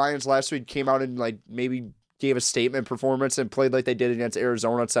like the Lions last week came out and like maybe gave a statement performance and played like they did against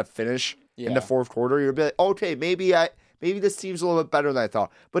Arizona to finish in the fourth quarter, you'd be like, okay, maybe this team's a little bit better than I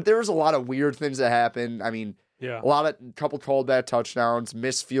thought. But there was a lot of weird things that happened. I mean, a couple called back touchdowns,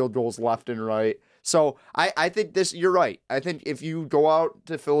 missed field goals left and right. So I think you're right. I think if you go out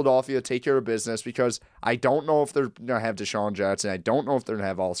to Philadelphia, take care of business, because I don't know if they're going to have Deshaun Jackson. I don't know if they're going to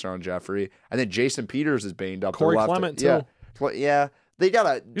have Alshon Jeffrey. I think Jason Peters is banged up. Corey Clement, too. Yeah. They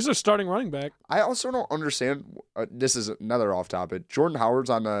got He's their starting running back. I also don't understand. This is another off topic. Jordan Howard's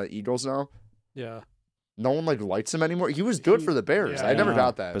on the Eagles now. Yeah. No one likes him anymore. He was good for the Bears. I never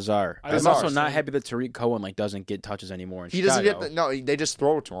got that. Bizarre. I'm also not happy that Tariq Cohen doesn't get touches anymore. He doesn't get they just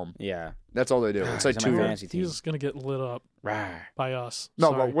throw it to him. Yeah, that's all they do. It's like 2 years. He's gonna get lit up by us.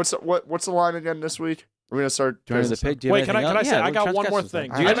 No, Sorry. but what's the line again this week? We're gonna start. The pick. Wait, can I say? I got one more thing.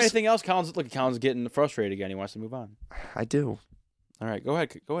 Do you have anything else? Collins getting frustrated again. He wants to move on. I do. All right, go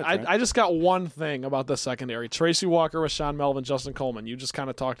ahead. I just got one thing about the secondary: Tracy Walker, Rashawn Melvin, Justin Coleman. You just kind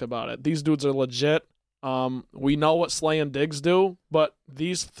of talked about it. These dudes are legit. We know what Slay and Diggs do, but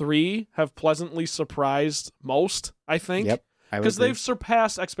these 3 have pleasantly surprised most, I think. Yep. Because they've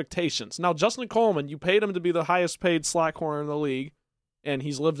surpassed expectations. Now, Justin Coleman, you paid him to be the highest paid slot corner in the league, and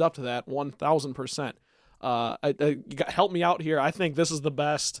he's lived up to that 1,000%. Help me out here. I think this is the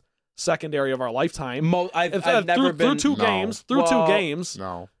best secondary of our lifetime. I've never been through two games.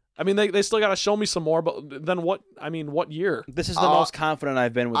 No. I mean, they still got to show me some more, but then what? I mean, what year? This is the most confident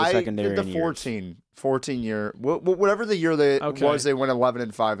I've been with the secondary. The 14 year, whatever the year they was, they went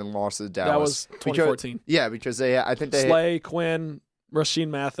 11-5 and lost to Dallas. That was 2014. Because I think they Slay, Quinn, Rasheed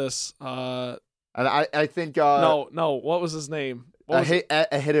Mathis. And I think no, what was his name?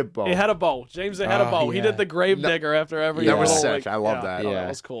 Ahedibo. Ahedibo. James Ahedibo. Yeah. He did the Gravedigger after every. That was sick. I love that. Yeah, that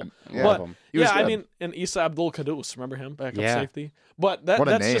was cool. Yeah. But I mean, and Issa Abdul Qaddus, remember him, backup safety. But that's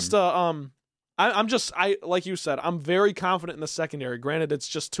name. just I like you said, I'm very confident in the secondary. Granted, it's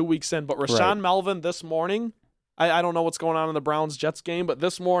just 2 weeks in, but Rashawn Melvin this morning. I don't know what's going on in the Browns-Jets game, but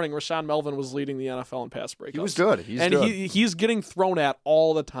this morning Rashawn Melvin was leading the NFL in pass breakups. He was good. He's getting thrown at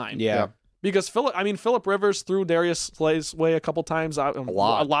all the time. Yeah. Because Phillip Rivers threw Darius Slay's way a couple times, a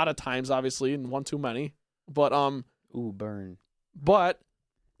lot of times, obviously, and one too many. But burn. But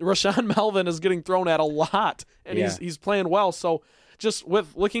Rashawn Melvin is getting thrown at a lot, and he's playing well. So just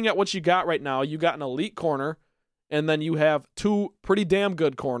with looking at what you got right now, you got an elite corner, and then you have 2 pretty damn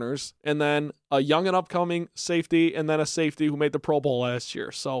good corners, and then a young and upcoming safety, and then a safety who made the Pro Bowl last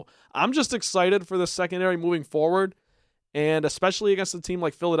year. So I'm just excited for the secondary moving forward. And especially against a team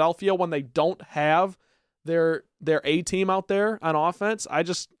like Philadelphia, when they don't have their A team out there on offense,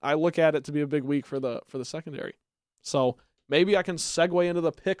 I look at it to be a big week for the secondary. So maybe I can segue into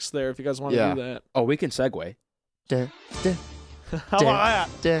the picks there if you guys want to do that. Oh, we can segue. How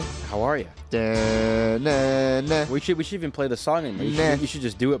about that? How are you? We should even play the song anymore. You should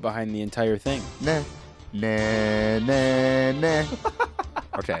just do it behind the entire thing. Okay,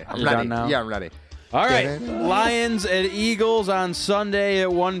 I'm You're ready. done now? Yeah, I'm ready. All right, Lions and Eagles on Sunday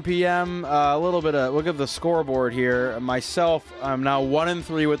at 1 p.m. A little bit of look at the scoreboard here. Myself, I'm now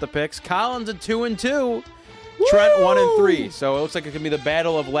 1-3 with the picks. Collins at 2-2. Trent 1-3. So it looks like it could be the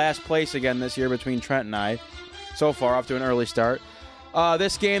battle of last place again this year between Trent and I. So far, off to an early start.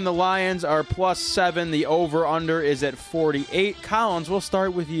 This game, the Lions are +7. The over/under is at 48. Collins, we'll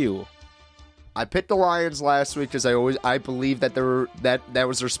start with you. I picked the Lions last week because I believe that that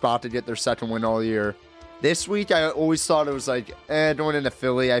was their spot to get their second win all year. This week, I always thought it was like, going into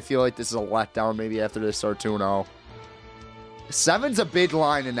Philly, I feel like this is a letdown maybe after they start 2-0. 7's a big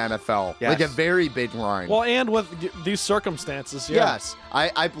line in NFL. Yes. Like a very big line. Well, and with these circumstances, Yes.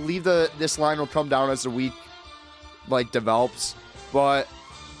 I believe this line will come down as the week develops. But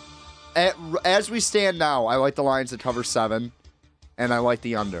as we stand now, I like the Lions to cover 7, and I like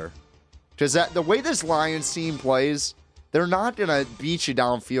the under. Because the way this Lions team plays, they're not going to beat you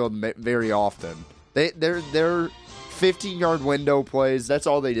downfield very often. They're 15-yard window plays. That's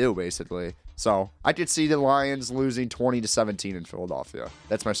all they do, basically. So I could see the Lions losing 20-17 in Philadelphia.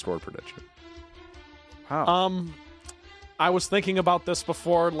 That's my score prediction. Wow. I was thinking about this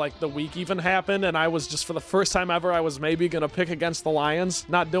before, like, the week even happened, and I was just, for the first time ever, I was maybe going to pick against the Lions.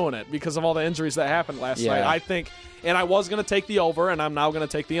 Not doing it because of all the injuries that happened last night. I think, and I was going to take the over, and I'm now going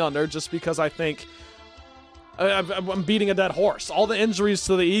to take the under just because I think I'm beating a dead horse. All the injuries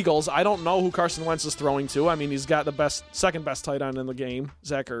to the Eagles, I don't know who Carson Wentz is throwing to. I mean, he's got the second best tight end in the game,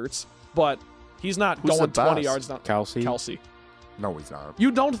 Zach Ertz, but he's not Who's going the 20 best? yards down. Kelsey. No, he's not.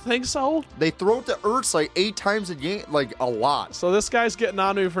 You don't think so? They throw it to Ertz like 8 times a game, like a lot. So this guy's getting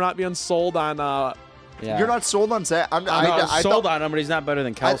on me for not being sold on Yeah. You're not sold on Zach. I'm sold on him, but he's not better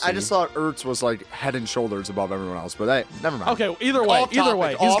than Kelsey. I just thought Ertz was like head and shoulders above everyone else, but hey, never mind. Okay, either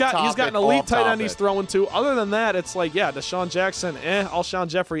way, he's got an elite tight end he's throwing to. Other than that, it's like, yeah, Deshaun Jackson, Alshon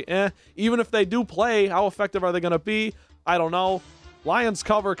Jeffrey, Even if they do play, how effective are they going to be? I don't know. Lions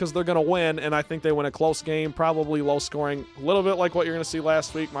cover because they're going to win, and I think they win a close game, probably low scoring, a little bit like what you're going to see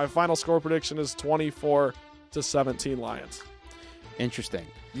last week. My final score prediction is 24-17 Lions. Interesting.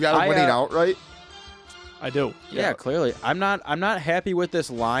 You got a winning outright? I do. Yeah, clearly. I'm not happy with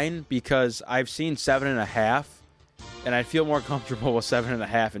this line because I've seen 7.5, and I feel more comfortable with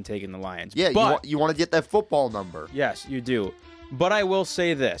 7.5 and taking the Lions. Yeah, but you want to get that football number. yes, you do. But I will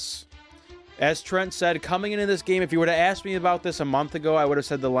say this. As Trent said, coming into this game, if you would have asked me about this a month ago, I would have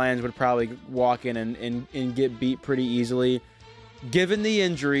said the Lions would probably walk in and get beat pretty easily. Given the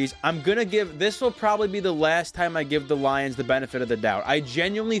injuries, this will probably be the last time I give the Lions the benefit of the doubt. I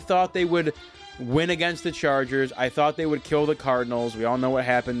genuinely thought they would win against the Chargers. I thought they would kill the Cardinals. We all know what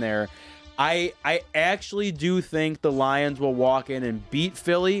happened there. I actually do think the Lions will walk in and beat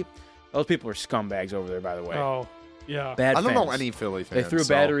Philly. Those people are scumbags over there, by the way. Oh, yeah. Bad I don't fans. know any Philly fans. They threw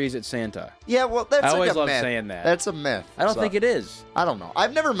batteries at Santa. Yeah, well, that's I like always a love myth. saying that. That's a myth. I don't think it is. I don't know.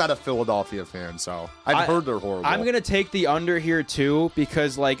 I've never met a Philadelphia fan, so I've heard they're horrible. I'm going to take the under here, too,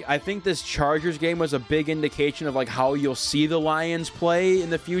 because, like, I think this Chargers game was a big indication of, like, how you'll see the Lions play in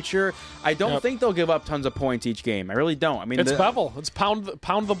the future. I don't think they'll give up tons of points each game. I really don't. I mean, It's Bevel. It's pound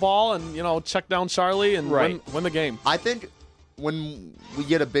the ball and, check down Charlie and win the game. I think when we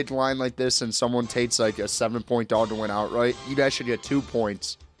get a big line like this and someone takes like a 7-point dog to win outright, you guys should get 2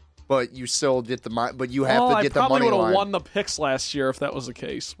 points, but you still get the but you have to get the money line. I probably would have won the picks last year if that was the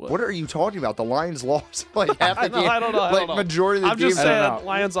case. But. What are you talking about? The Lions lost like half the game. I don't know. Majority of the I'm games. just saying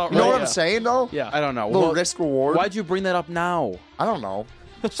Lions outright. You know what I'm saying though? Yeah. I don't know. Little risk reward. Why'd you bring that up now? I don't know.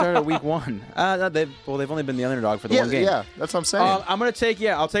 Started at week 1. They've only been the underdog for the one game. Yeah, that's what I'm saying. I'm gonna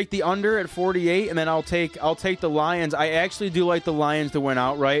I'll take the under at 48, and then I'll take the Lions. I actually do like the Lions to win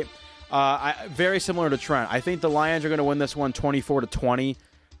outright. Very similar to Trent. I think the Lions are gonna win this one 24-20.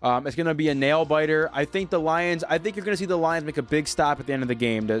 It's gonna be a nail biter. I think you're gonna see the Lions make a big stop at the end of the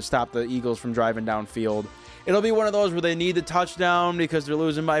game to stop the Eagles from driving downfield. It'll be one of those where they need the touchdown because they're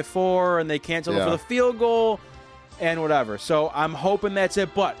losing by 4 and they can't settle for the field goal. And whatever. So I'm hoping that's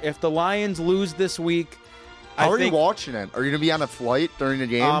it. But if the Lions lose this week, How are you watching it? Are you going to be on a flight during the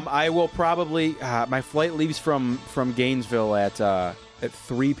game? I will probably. My flight leaves from Gainesville at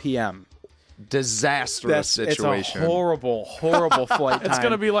 3 p.m. Disastrous situation. It's a horrible flight time. It's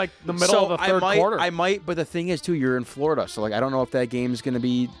going to be like the middle of the third quarter. I might, but the thing is, too, you're in Florida, so like I don't know if that game's going to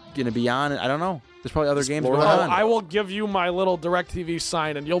be on. I don't know. There's probably other games going on. I will give you my little DirecTV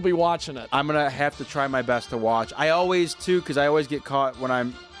sign, and you'll be watching it. I'm gonna have to try my best to watch. I always because I always get caught when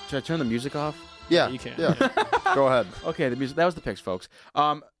I'm. Should I turn the music off? Yeah, you can. Yeah. Go ahead. Okay, the music. That was the picks, folks.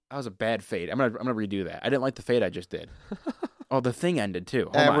 That was a bad fade. I'm gonna redo that. I didn't like the fade I just did. Oh, the thing ended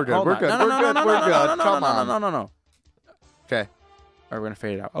too. We're good. We're good. No. Okay. All right, we're gonna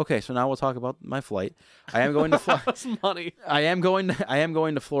fade it out. Okay, so now we'll talk about my flight. I am going to Florida. That's money. I am going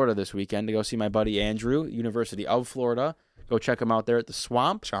to Florida this weekend to go see my buddy Andrew, University of Florida. Go check him out there at the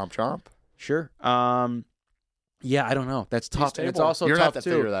Swamp. Chomp chomp. Sure. Yeah, I don't know. That's tough. And it's also You're tough gonna have to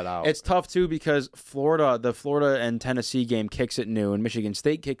too. figure that out. It's tough too because the Florida and Tennessee game kicks at noon. Michigan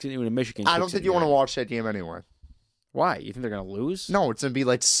State kicks at noon, and Michigan. I don't think you want to watch that game anyway. Why? You think they're gonna lose? No, it's gonna be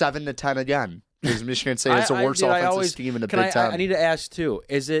like 7-10 again. Because Michigan State is the worst offensive team in the Big Ten. I need to ask too.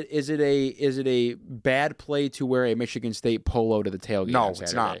 Is it a bad play to wear a Michigan State polo to the tailgate? No, on it's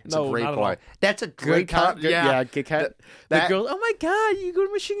Saturday? not. It's No, a great not at play. all. That's a great The girl, oh my God, you go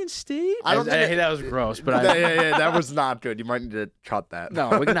to Michigan State? I don't think that was gross, but that was not good. You might need to cut that.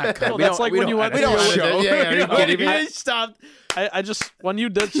 no, we cannot cut. No, we that's don't- like we when don't you went edit to the a show. Yeah, are you kidding me? I stopped. I just when you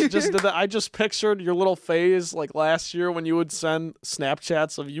just did that, I just pictured your little phase like last year when you would send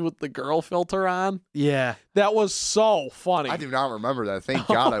Snapchats of you with the girl filter on. Yeah. That was so funny. I do not remember that. Thank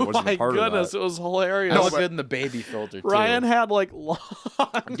God I wasn't My a part goodness, of that. it was hilarious. I look good in the baby filter, too. Ryan had like long.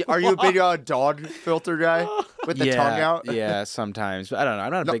 Are you a big dog filter guy with the tongue out? Yeah, sometimes. But I don't know.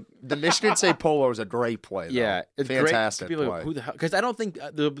 I'm not a No, big... the Michigan State polo is a great play. Though. Yeah, it's fantastic great. People play. go, who the hell? Because I don't think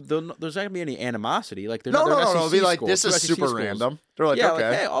there's not going to be any animosity. Like they're No. they're It'll SEC be like schools. this They're is SEC super schools. random. They're like, Yeah, okay,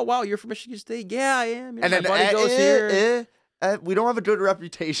 like, hey, oh wow, you're from Michigan State. Yeah, I am. and my then buddy goes here. we don't have a good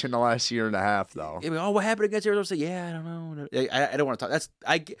reputation the last year and a half though. Yeah, oh, what happened against Arizona State? Yeah, I don't know. I don't want to talk.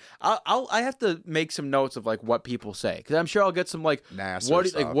 I have to make some notes of like what people say because I'm sure I'll get some like Nassar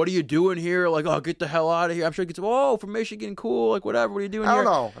stuff. what are you doing here? Like, oh, get the hell out of here. I'm sure it gets from Michigan, cool. Like whatever. What are you doing I here?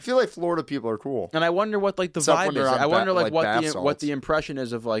 don't know. I feel like Florida people are cool. And I wonder what like the Except when vibe is. they're on I wonder like like what bath the salts. impression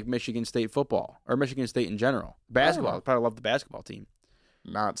is of like Michigan State football or Michigan State in general. Basketball. I probably love the basketball team.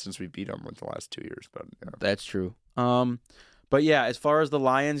 Not since we beat them with the last 2 years, but yeah. That's true. But yeah, as far as the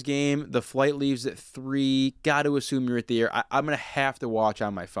Lions game, the flight leaves at 3. Got to assume you're at the air. I'm gonna have to watch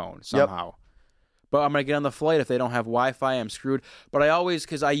on my phone somehow. But I'm gonna get on the flight. If they don't have Wi-Fi, I'm screwed. But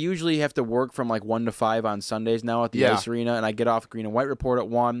because I usually have to work from like 1 to 5 on Sundays now at the Ice Arena, and I get off Green and White Report at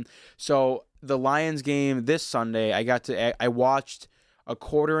 1. So the Lions game this Sunday, I watched a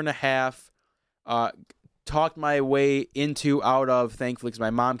quarter and a half. Talked my way out of, thankfully, because my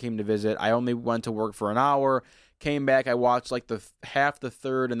mom came to visit. I only went to work for an hour, came back. I watched like half the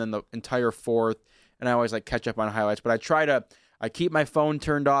third and then the entire fourth, and I always like catch up on highlights. But I keep my phone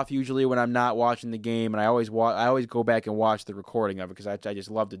turned off usually when I'm not watching the game, and I always go back and watch the recording of it because I just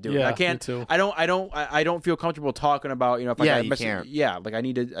love to do it. Yeah, I can't. me too. I don't feel comfortable talking about if Yeah, I you miss can't. Yeah, like I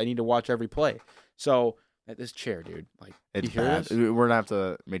need to watch every play. So at this chair, dude, like It's you hear bad. this? We're gonna have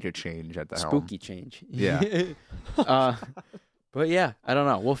to make a change at the helm. Spooky change. Yeah. But yeah, I don't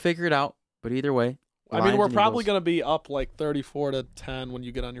know. We'll figure it out. But either way, I mean, Lions we're and probably Eagles. going to be up like 34-10 when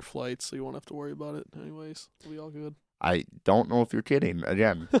you get on your flight, so you won't have to worry about it. Anyways, it'll be all good. I don't know if you're kidding.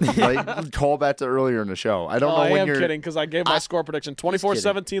 Again, like, call back to earlier in the show. I don't know I when am you're kidding because I gave my score prediction: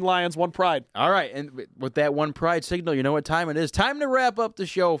 24-17 Lions, 1 Pride. All right, and with that one pride signal, you know what time it is. Time to wrap up the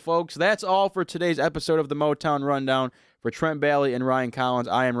show, folks. That's all for today's episode of the Motown Rundown. For Trent Bailey and Ryan Collins,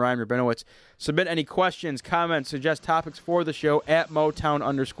 I am Ryan Rabinowitz. Submit any questions, comments, suggest topics for the show at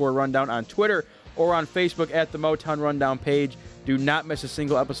Motown_Rundown on Twitter or on Facebook at the Motown Rundown page. Do not miss a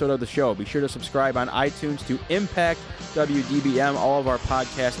single episode of the show. Be sure to subscribe on iTunes to Impact WDBM. All of our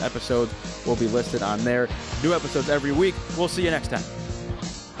podcast episodes will be listed on there. New episodes every week. We'll see you next time.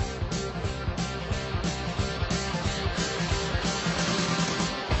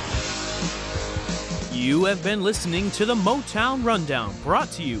 You have been listening to the Motown Rundown, brought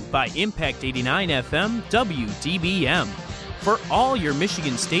to you by Impact 89 FM WDBM. For all your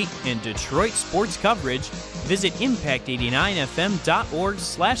Michigan State and Detroit sports coverage, visit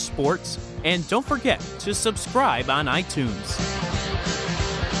impact89fm.org/sports, and don't forget to subscribe on iTunes.